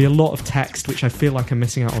 There'll be a lot of text, which I feel like I'm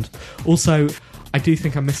missing out on. Also, I do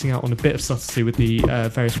think I'm missing out on a bit of subtlety with the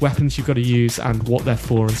various weapons you've got to use and what they're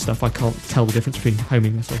for and stuff. I can't tell the difference between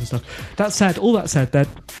homing myself and stuff. All that said, they're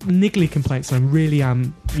niggly complaints, and I really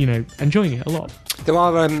am, enjoying it a lot. There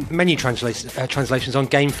are menu translations on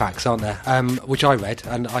GameFAQs, aren't there? Which I read,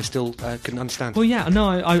 and I still couldn't understand. Well, yeah, no,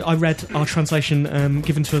 I read our translation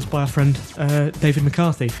given to us by our friend David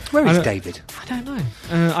McCarthy. Where is David? I don't know.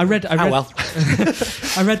 I read I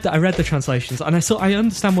read the translations, and I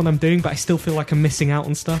understand what I'm doing, but I still feel like I'm missing out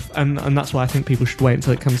on stuff, and that's why I think people should wait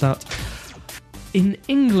until it comes out. In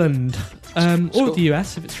England, or the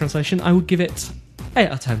US, if it's translation, I would give it 8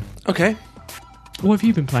 out of 10. Okay. What have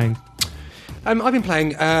you been playing? I've been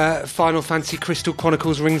playing Final Fantasy Crystal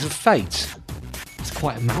Chronicles Rings of Fate. It's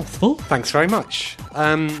quite a mouthful. Thanks very much.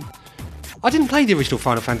 I didn't play the original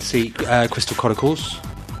Final Fantasy Crystal Chronicles.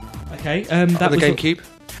 Okay, that on the GameCube.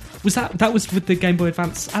 Was that was with the Game Boy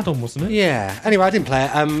Advance add-on, wasn't it? Yeah. Anyway, I didn't play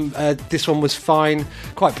it. This one was fine,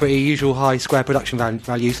 quite pretty, usual high square production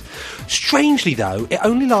values. Strangely, though, it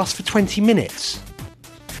only lasts for 20 minutes.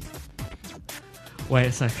 Wait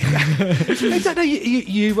a second. No,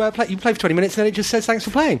 you play for 20 minutes and then it just says thanks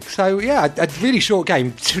for playing. So yeah, a really short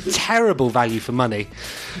game, terrible value for money.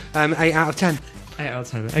 8 out of 10. 8 out of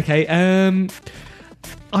 10. Okay.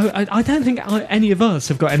 I don't think any of us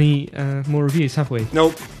have got any more reviews, have we?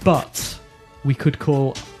 Nope. But we could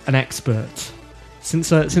call an expert.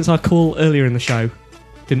 Since our call earlier in the show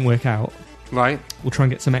didn't work out, right? We'll try and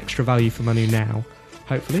get some extra value for money now.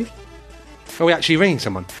 Hopefully. Are we actually ringing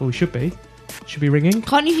someone? Well, we should be. Should be ringing.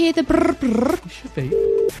 Can't you hear the brr brr? We should be.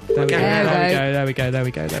 There we go. There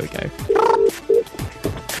we go.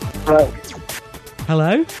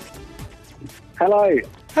 Hello? Hello. Hello.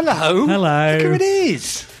 Hello. Look who it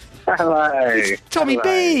is. Hello. It's Tommy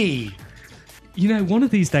B. You know, one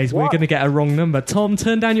of these days we're going to get a wrong number. Tom,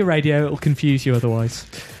 turn down your radio. It'll confuse you otherwise.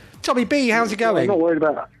 Tommy B, how's it going? I'm not worried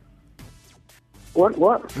about that.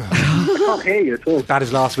 What? I can't hear you at all. Bad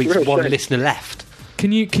as last week's one listener left.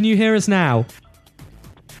 Can you hear us now?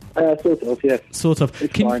 Sort of, yes. Sort of.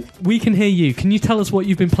 It's fine. We can hear you. Can you tell us what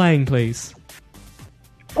you've been playing, please?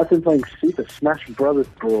 I've been playing Super Smash Brothers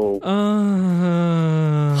Brawl.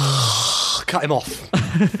 Cut him off.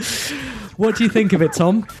 What do you think of it,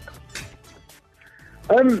 Tom?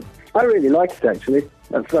 I really like it, actually.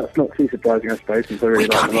 That's not too surprising, I suppose, since I really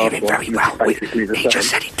like the last one. Very well. Basically the He same. just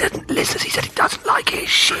said he doesn't listen. He said he doesn't like it.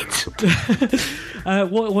 It's shit.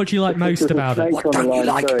 What do you like most about it? What don't you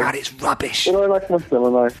like about it? It's rubbish. What do I like most of it?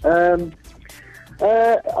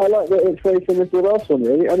 I like that it's very similar to the last one,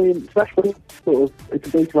 really. I mean, Smash Bros. It's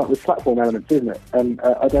a beat 'em up with platform elements, isn't it? And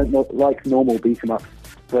I don't like normal beat 'em ups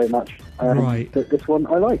very much. Right. But this one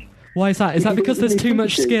I like. Why is that? Is that because there's too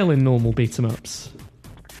much skill in normal beat 'em ups?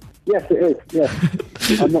 Yes, it is. Yes,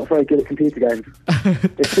 I'm not very good at computer games.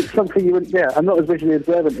 It's something you wouldn't. Yeah, I'm not as visually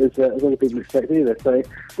observant as other people expect either. So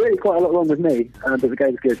really, quite a lot wrong with me. But the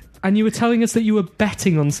game's good. And you were telling us that you were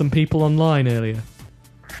betting on some people online earlier.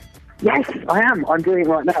 Yes, I am. I'm doing it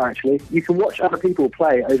right now. Actually, you can watch other people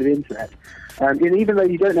play over the internet, and even though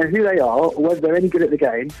you don't know who they are or whether they're any good at the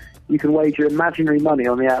game, you can wager imaginary money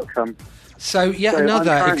on the outcome. So yet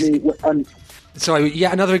another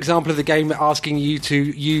example of the game asking you to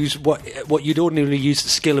use what you'd ordinarily use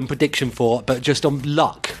skill and prediction for, but just on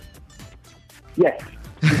luck. Yes,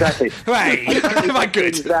 exactly. Hooray! Am I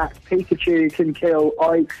good? That Pikachu can kill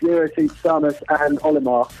Ike, Zero Suit Samus, and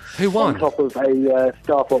Olimar. Who won? On top of a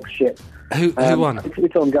Star Fox ship. Who won?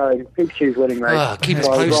 It's ongoing. Pikachu's winning, mate. Keep us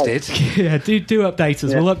posted. Yeah, do update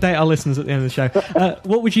us. Yeah. We'll update our listeners at the end of the show.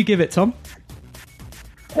 What would you give it, Tom?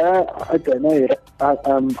 I don't know yet. I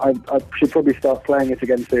should probably start playing it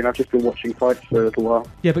again soon. I've just been watching fights for a little while.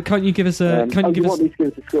 Yeah, but can't you give us a... you want me to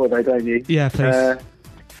give us a score, though, don't you? Yeah, please.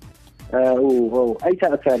 Well, 8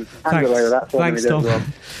 out of 10. Hands away with that. So Thanks, Tom.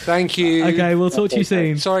 Thank you. Okay, we'll talk to you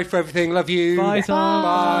soon. Sorry for everything. Love you. Bye, Tom.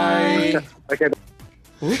 Bye. Okay.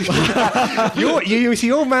 You see,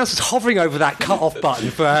 your mouse was hovering over that cut-off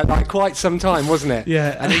button for like quite some time, wasn't it?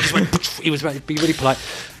 Yeah. And he just went. He was about to be really polite.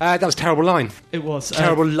 That was a terrible line. It was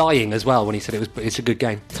Terrible lying as well when he said it's a good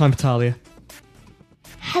game. Time for Talia.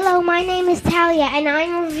 Hello, my name is Talia, and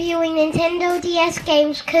I'm reviewing Nintendo DS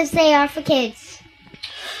games because they are for kids.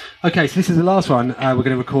 Okay, so this is the last one we're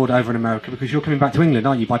going to record over in America because you're coming back to England,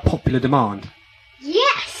 aren't you, by popular demand?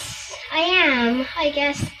 Yes, I am, I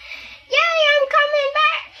guess. Yay, I'm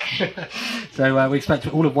coming back! So we expect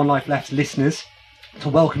all of One Life Left's listeners to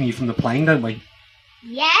welcome you from the plane, don't we?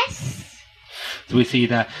 Yes. So we'll see you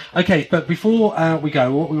there. Okay, but before we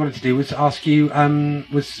go, what we wanted to do was ask you,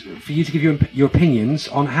 was for you to give your opinions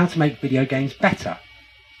on how to make video games better.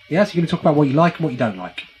 Yeah, so you're going to talk about what you like and what you don't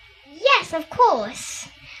like. Yes, of course.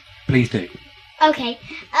 Please do. Okay,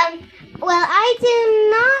 well, I do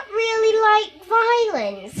not really like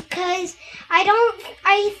violence, because I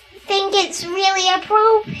think it's really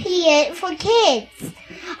appropriate for kids.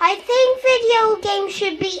 I think video games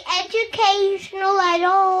should be educational at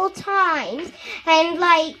all times, and,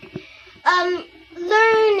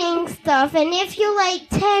 learning stuff, and if you're,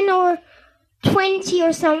 10 or 20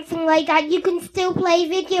 or something like that, you can still play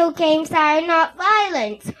video games that are not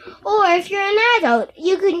violent. Or if you're an adult,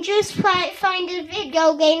 you can just find a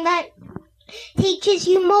video game that teaches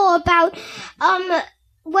you more about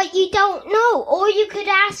what you don't know. Or you could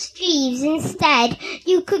ask Jeeves instead.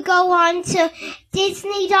 You could go on to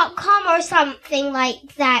Disney.com or something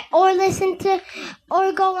like that. Or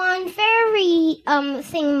or go on fairy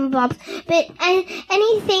thingamabobs. But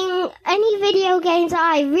any video games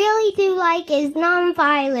I really do like is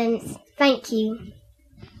non-violence. Thank you.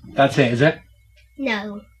 That's it, is it?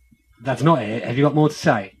 No. That's not it. Have you got more to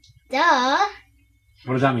say? Duh.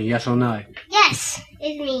 What does that mean, yes or no? Yes,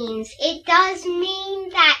 it does mean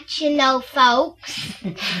that, you know, folks.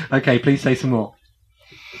 Okay, please say some more.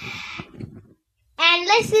 And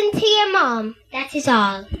listen to your mom. That is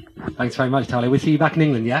all. Thanks very much, Talia. We'll see you back in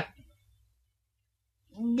England, yeah?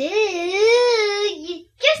 You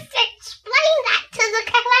just explain that to the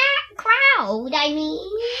crowd, I mean.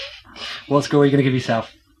 What score are you going to give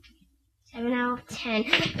yourself? 7 out of 10.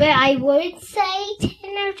 But I would say 10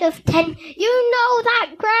 out of 10. You know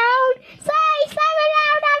that crowd? Say 7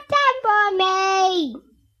 out of 10 for me.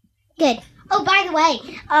 Good. Oh, by the way,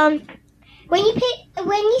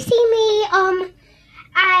 when you see me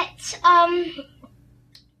at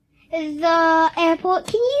the airport,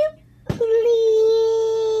 can you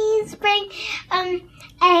please bring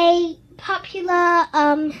a popular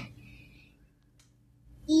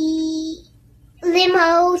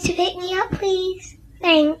limo to pick me up, please?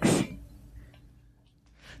 Thanks.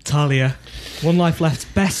 Talia, One Life Left's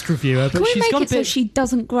best reviewer, but Can we she's make got it a bit. so she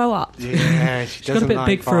doesn't grow up? Yeah, She's got a bit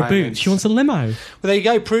big for a boot. She wants a limo. Well, there you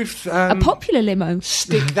go, proof. A popular limo.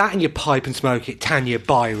 Stick that in your pipe and smoke it, Tanya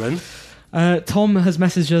Byron. Tom has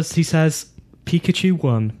messaged us. He says Pikachu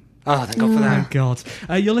won. Oh, thank God for that. Thank God.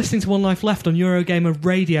 You're listening to One Life Left on Eurogamer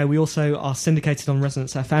Radio. We also are syndicated on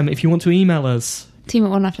Resonance FM. If you want to email us,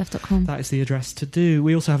 team@onelifeleft.com. that is the address to do.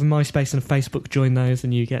 We also have a MySpace and a Facebook. Join those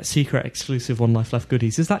and you get secret exclusive One Life Left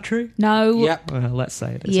goodies. Is that true? No. Yep. Well, let's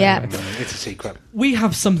say it is. Yep. Anyway. No, it's a secret. We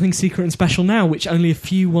have something secret and special now, which only a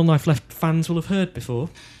few One Life Left fans will have heard before.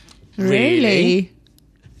 Really?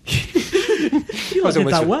 You did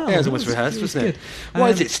that well. Yeah, it was almost rehearsed, It was wasn't it? good.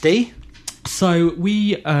 What is it, Steve? So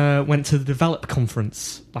we went to the Develop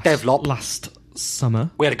conference last summer.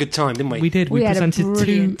 We had a good time, didn't we? We did. We had a presented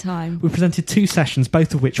brilliant time. We presented 2 sessions,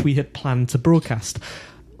 both of which we had planned to broadcast.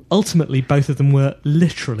 Ultimately, both of them were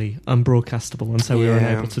literally unbroadcastable, and so we were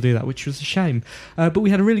unable to do that, which was a shame. But we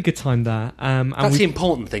had a really good time there. And That's the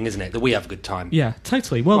important thing, isn't it? That we have a good time. Yeah,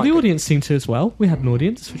 totally. Well, Quite the good. audience seemed to as well. We had an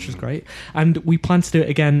audience, which was great. And we plan to do it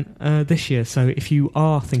again this year. So if you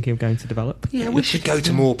are thinking of going to Develop... Yeah, we should go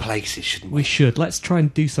to more places, shouldn't we? We should. Let's try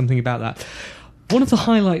and do something about that. One of the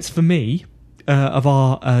highlights for me of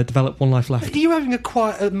our Develop One Life Left... Are you having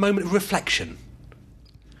a moment of reflection?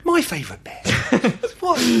 My favourite bit.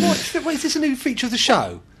 What is this a new feature of the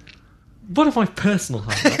show? One of my personal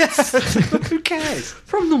highlights... Who cares?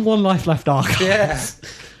 From the One Life Left archives.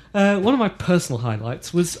 Yeah. One of my personal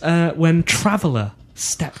highlights was when Traveller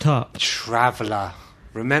stepped up. Traveller.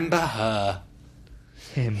 Remember her.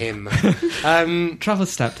 Him. Traveller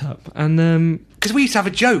stepped up. And because we used to have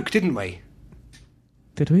a joke, didn't we?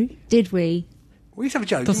 Did we? Did we? We used to have a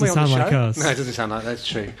joke, Doesn't didn't we, on the sound like show? us. No, it doesn't sound like that's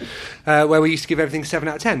true. Where we used to give everything 7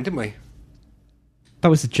 out of 10, didn't we? That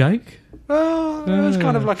was a joke? Oh, that's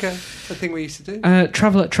kind of like a thing we used to do.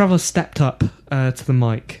 Traveller stepped up to the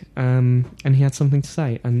mic, and he had something to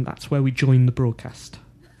say, and that's where we joined the broadcast.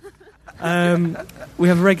 We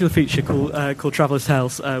have a regular feature called Traveller's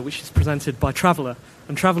Tales, which is presented by Traveller,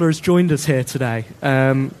 and Traveller has joined us here today.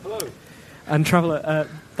 Hello. And Traveller,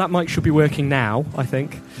 that mic should be working now, I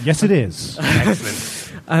think. Yes, it is. Excellent.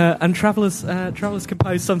 And Traveller's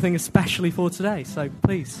composed something especially for today, so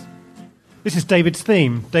please. This is David's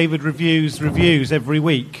theme. David reviews every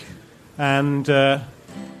week, and this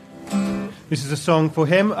is a song for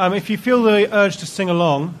him. If you feel the urge to sing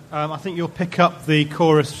along, I think you'll pick up the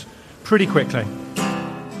chorus pretty quickly.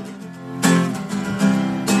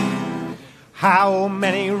 How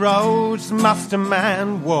many roads must a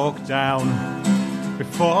man walk down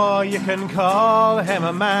before you can call him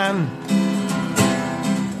a man?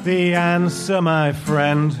 The answer, my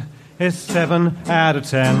friend, is 7 out of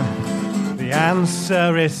 10. The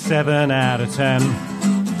answer is 7 out of 10.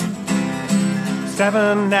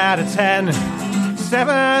 7 out of 10.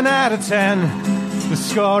 7 out of 10. The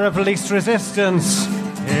score of least resistance.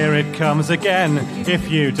 Here it comes again. If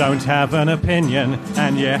you don't have an opinion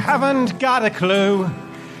and you haven't got a clue,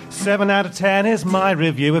 7 out of 10 is my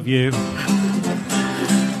review of you.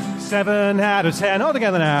 7 out of 10. All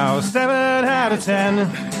together now. 7 out of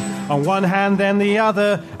 10. On one hand, then the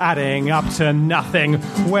other, adding up to nothing.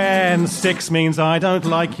 When 6 means I don't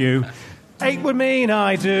like you, 8 would mean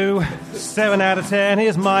I do. 7 out of 10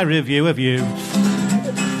 is my review of you.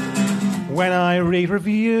 When I read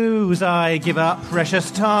reviews, I give up precious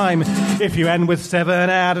time. If you end with 7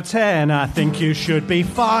 out of 10, I think you should be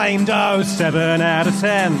fined. Oh, 7 out of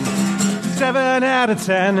 10. 7 out of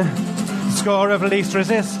 10. Score of least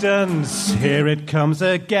resistance. Here it comes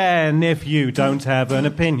again. If you don't have an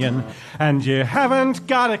opinion and you haven't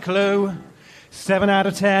got a clue, 7 out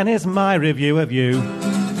of 10 is my review of you.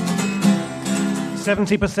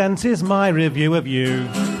 70% is my review of you.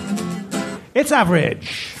 It's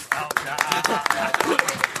average.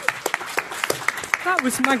 That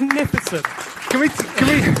was magnificent.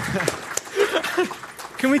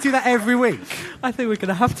 Can we do that every week? I think we're going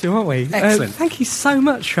to have to, aren't we? Excellent. Thank you so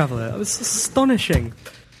much, Traveller. That was astonishing.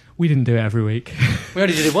 We didn't do it every week. We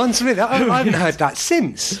only did it once, really. I haven't heard that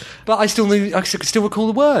since. But I can still recall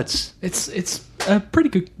the words. It's a pretty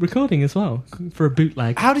good recording as well for a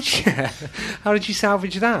bootleg. How did you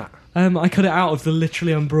salvage that? I cut it out of the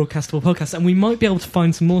literally unbroadcastable podcast, and we might be able to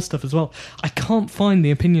find some more stuff as well. I can't find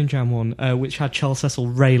the Opinion Jam one, which had Charles Cecil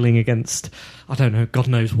railing against, I don't know, God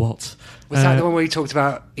knows what. Was that the one where he talked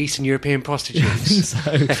about Eastern European prostitutes? I think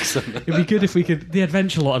so. Excellent. It'd be good if we could. The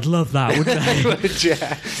Adventure Lot, I'd love that, wouldn't they? Would,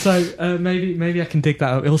 yeah. So maybe I can dig that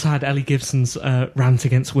up. It also had Ellie Gibson's rant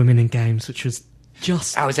against women in games, which was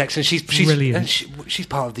just that was excellent. She's brilliant. And she's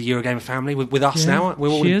part of the Eurogamer family with us Yeah, now. We're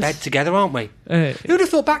all she in is. bed together, aren't we? Who would have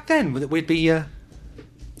thought back then that we'd be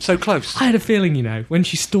so close? I had a feeling, when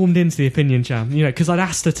she stormed into the Opinion Jam, because I'd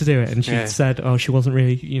asked her to do it, and she said, "Oh, she wasn't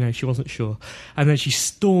really, she wasn't sure," and then she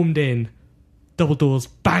stormed in, double doors,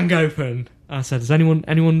 bang open. I said, "Has anyone,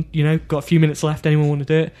 got a few minutes left? Anyone want to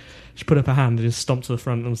do it?" She put up her hand and just stomped to the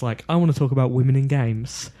front and was like, "I want to talk about women in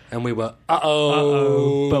games." And we were,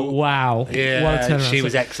 uh-oh. But wow. Yeah, what a turnaround. she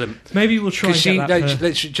was excellent. Maybe we'll try and get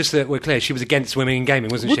that. Just so that we're clear, she was against women in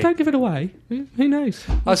gaming, wasn't Well, she? don't give it away. Who knows?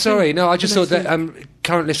 Oh, sorry. No, I just thought that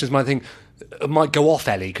current listeners might go off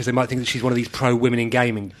Ellie because they might think that she's one of these pro-women in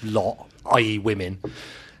gaming lot, i.e. women.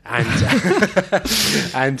 And that's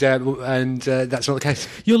not the case.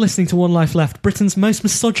 You're listening to One Life Left, Britain's most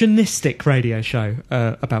misogynistic radio show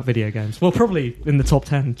about video games. Well, probably in the top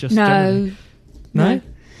 10. Just generally. No?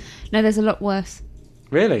 No, there's a lot worse.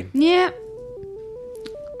 Really? Yeah.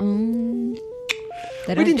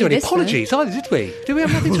 We didn't do any apologies either, did we? Did we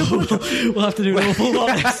have nothing to apologise? We'll have to do an awful lot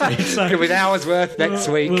next week. So it'll be an hour's worth next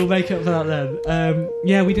week. We'll make up for that then.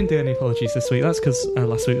 Yeah, we didn't do any apologies this week. That's because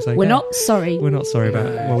last week was okay. We're not sorry. We're not sorry about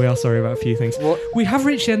Well, we are sorry about a few things. We have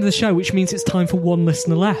reached the end of the show, which means it's time for one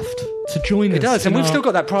listener left to join us. It does, and we've still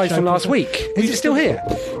got that prize from last week. Is it still here?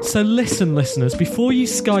 So listen, listeners, before you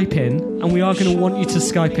Skype in, and we are going to want you to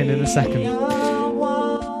Skype in a second.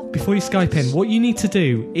 Before you Skype in, what you need to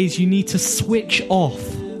do is you need to switch off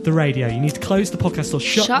the radio. You need to close the podcast or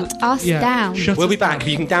shut us down. We'll be back.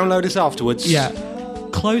 You can download us afterwards. Yeah.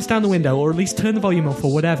 Close down the window or at least turn the volume off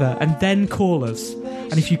or whatever, and then call us.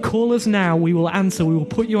 And if you call us now, we will answer. We will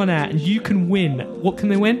put you on air, and you can win. What can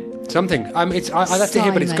they win? Something. I left it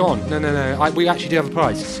here, but it's gone. No. We actually do have a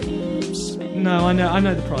prize. No, I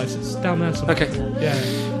know the prize. It's down there somewhere. Okay.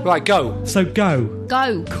 Yeah. Right, go. So go.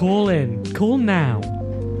 Go. Call in. Call now.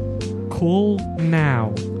 Call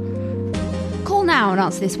now. Call now and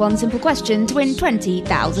answer this one simple question to win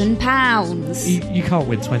 £20,000. You can't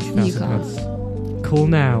win £20,000. Call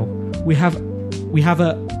now. We have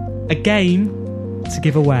a game to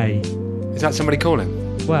give away. Is that somebody calling?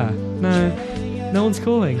 Where? No one's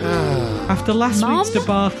calling. After last Mum? week's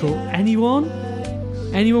debacle, anyone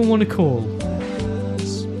want to call?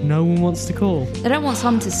 No one wants to call. They don't want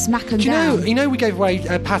someone to smack them Do down. you know we gave away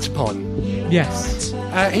Patapon? Yes.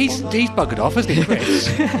 He's buggered off, hasn't he, Chris?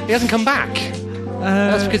 He hasn't come back.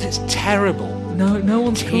 That's because it's terrible. No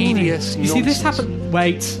one's Tedious calling. You see, this nonsense. happen.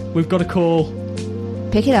 Wait, we've got a call.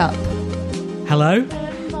 Pick it up. Hello?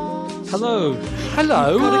 Hello.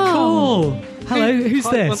 Hello. Got a call. Hello, who's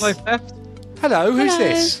Hi, this? one life left. Hello, who's Hello.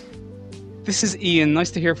 this? This is Ian.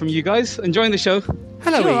 Nice to hear from you guys. Enjoying the show.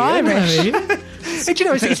 Hello, You're Ian. Irish. Hey, do you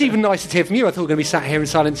know, it's even nicer to hear from you. I thought we were going to be sat here in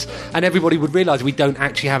silence and everybody would realise we don't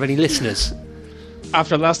actually have any listeners.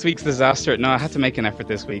 After last week's disaster, no, I had to make an effort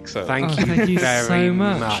this week. So Thank Oh, thank you very so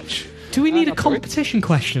much. Do we need a not to worry. competition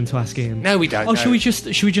question to ask Ian? No, we don't. Oh, no. should we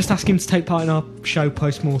just ask him to take part in our show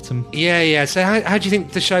post-mortem? Yeah. So how do you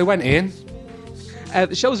think the show went, Ian?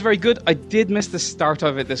 The show was very good. I did miss the start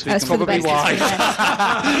of it this week. That's for the Probably best.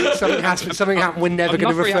 why. something happened. We're never I'm going not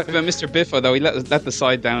to very refer. happy about Mr. Biffo, though. He let the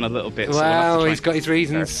side down a little bit. so we'll have to Well, try he's got his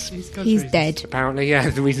reasons. He's dead. Apparently, yeah.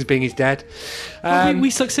 The reasons being he's dead. Well, we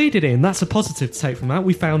succeeded, Ian. That's a positive to take from that.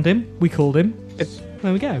 We found him. We called him.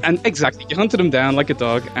 There we go. And exactly, you hunted him down like a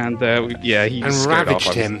dog, and he and scared off,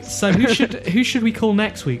 ravaged him. So who should we call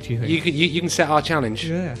next week? Do you think? You can set our challenge.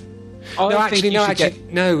 Yeah. I think you should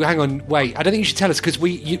get- no. Hang on, wait. I don't think you should tell us because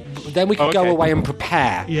then we can go Okay. away and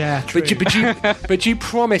prepare. Yeah, But you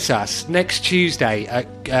promise us next Tuesday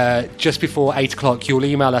at just before 8 o'clock you'll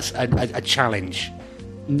email us a challenge.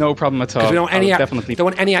 No problem at all. Because we don't, Definitely. don't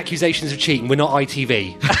want any accusations of cheating. We're not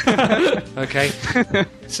ITV. Okay.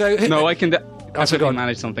 So No, I can go definitely on.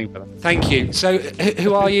 manage something for that. Thank you. So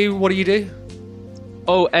who are you? What do you do?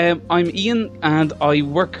 Oh, I'm Ian, and I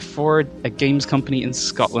work for a games company in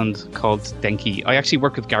Scotland called Denki. I actually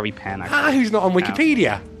work with Gary Penn. Actually. Who's not on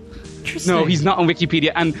Wikipedia? No, he's not on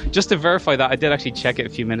Wikipedia. And just to verify that, I did actually check it a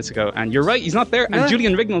few minutes ago, and you're right, he's not there. No. And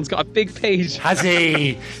Julian Rignall's got a big page. Has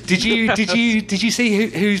he? Did you see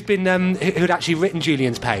who's been who'd actually written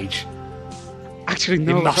Julian's page? Actually,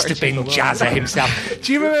 no. It must have been Jazza himself.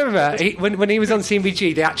 Do you remember when he was on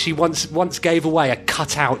CMVG? They actually once gave away a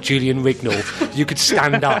cut-out Julian Rignall. You could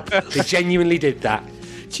stand up. They genuinely did that.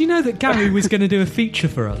 Do you know that Gary was going to do a feature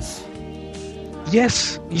for us?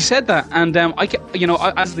 Yes, he said that, and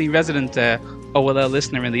as the resident OLL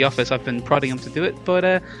listener in the office, I've been prodding him to do it,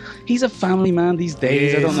 but he's a family man these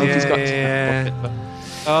days. I don't know if he's got time for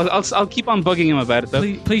it, but I'll keep on bugging him about it,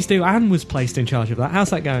 though. Please do. Anne was placed in charge of that. How's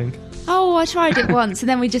that going? Oh, I tried it once, and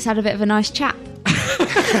then we just had a bit of a nice chat.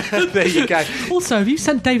 There you go. Also, have you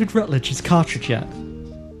sent David Rutledge his cartridge yet?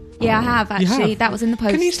 Yeah, I have actually. have? That was in the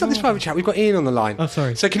post. Can you stop this private chat? We've got Ian on the line. Oh,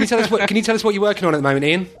 sorry. So can you tell us what you're working on at the moment,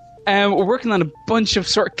 Ian? We're working on a bunch of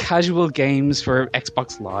sort of casual games for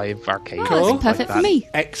Xbox Live arcade. Oh, that's Cool. perfect Like for that. me.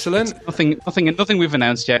 Excellent. Nothing we've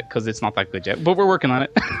announced yet because it's not that good yet, but we're working on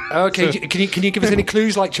it. Okay, can you give us any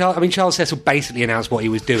clues? Like Charles Cecil basically announced what he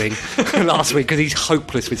was doing last week because he's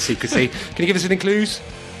hopeless with secrecy. Can you give us any clues?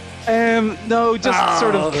 No, just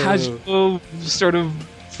sort of Oh. casual, sort of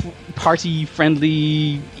party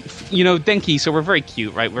friendly. Denki. So we're very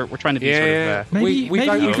cute, right? We're trying to be sort of. Maybe we you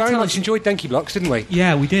very could tell much us- enjoyed Denki Blocks, didn't we?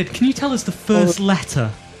 Yeah, we did. Can you tell us the first letter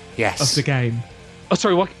Yes. of the game? Oh,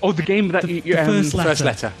 sorry. What? Oh, the game that The you. first letter. First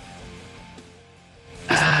letter.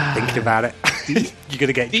 Thinking about it. You're going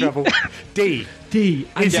to get in trouble. D. D.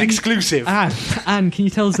 It's And- exclusive. Anne, can you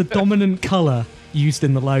tell us the dominant colour used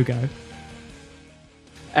in the logo?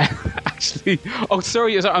 Actually,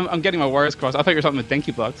 sorry. I'm getting my wires crossed. I thought you were talking about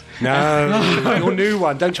Denki Blocks. No, your new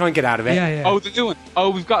one. Don't try and get out of it. Yeah. Oh, the new one. Oh,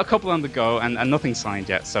 we've got a couple on the go, and nothing's signed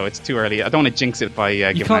yet, so it's too early. I don't want to jinx it by You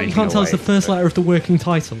giving can't anything tell us away. the first letter of the working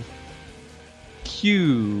title.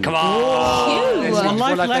 Q. Come on. Q. It's One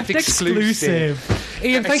Life Life Left Left exclusive.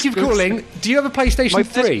 Ian, thank you for calling. Do you have a PlayStation My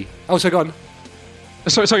 3? Oh, so go on.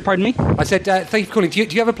 Sorry, pardon me? I said, thank you for calling. Do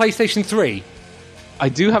you have a PlayStation 3? I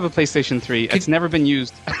do have a PlayStation 3. It's never been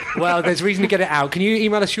used. Well, there's a reason to get it out. Can you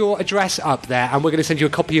email us your address up there, and we're going to send you a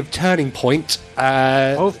copy of Turning Point,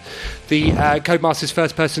 the Codemasters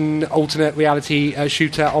first-person alternate reality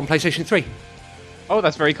shooter on PlayStation 3. Oh,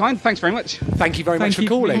 that's very kind. Thanks very much. Thank you very much for you.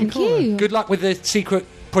 calling. Thank you. Good luck with the secret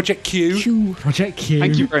Project Q. Project Q.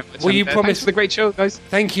 Thank you very much. Will you And, promise- thanks for the great show, guys?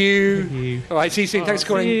 Thank you. Thank you. All right, see you soon. Thanks for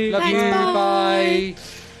calling. see you. Love Thanks, you. bye.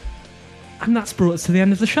 Bye. And that's brought us to the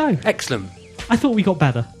end of the show. Excellent. I thought we got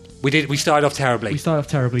better. We did. We started off terribly. Sorry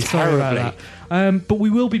about that. But we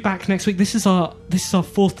will be back next week. This is our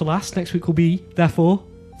fourth to last. Next week will be, therefore,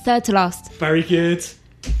 third to last. Very good.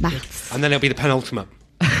 Maths. And then it'll be the penultimate.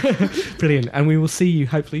 Brilliant. And we will see you,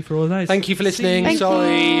 hopefully, for all of those. Thank you for listening. Thank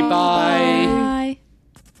Sorry. you. Bye. Bye.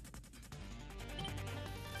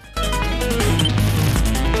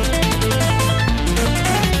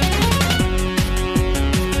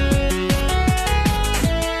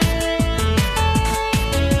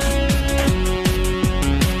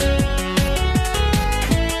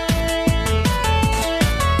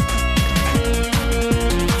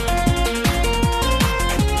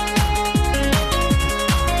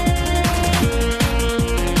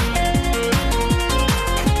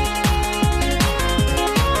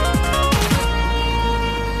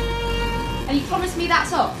 And you promised me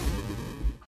that's off?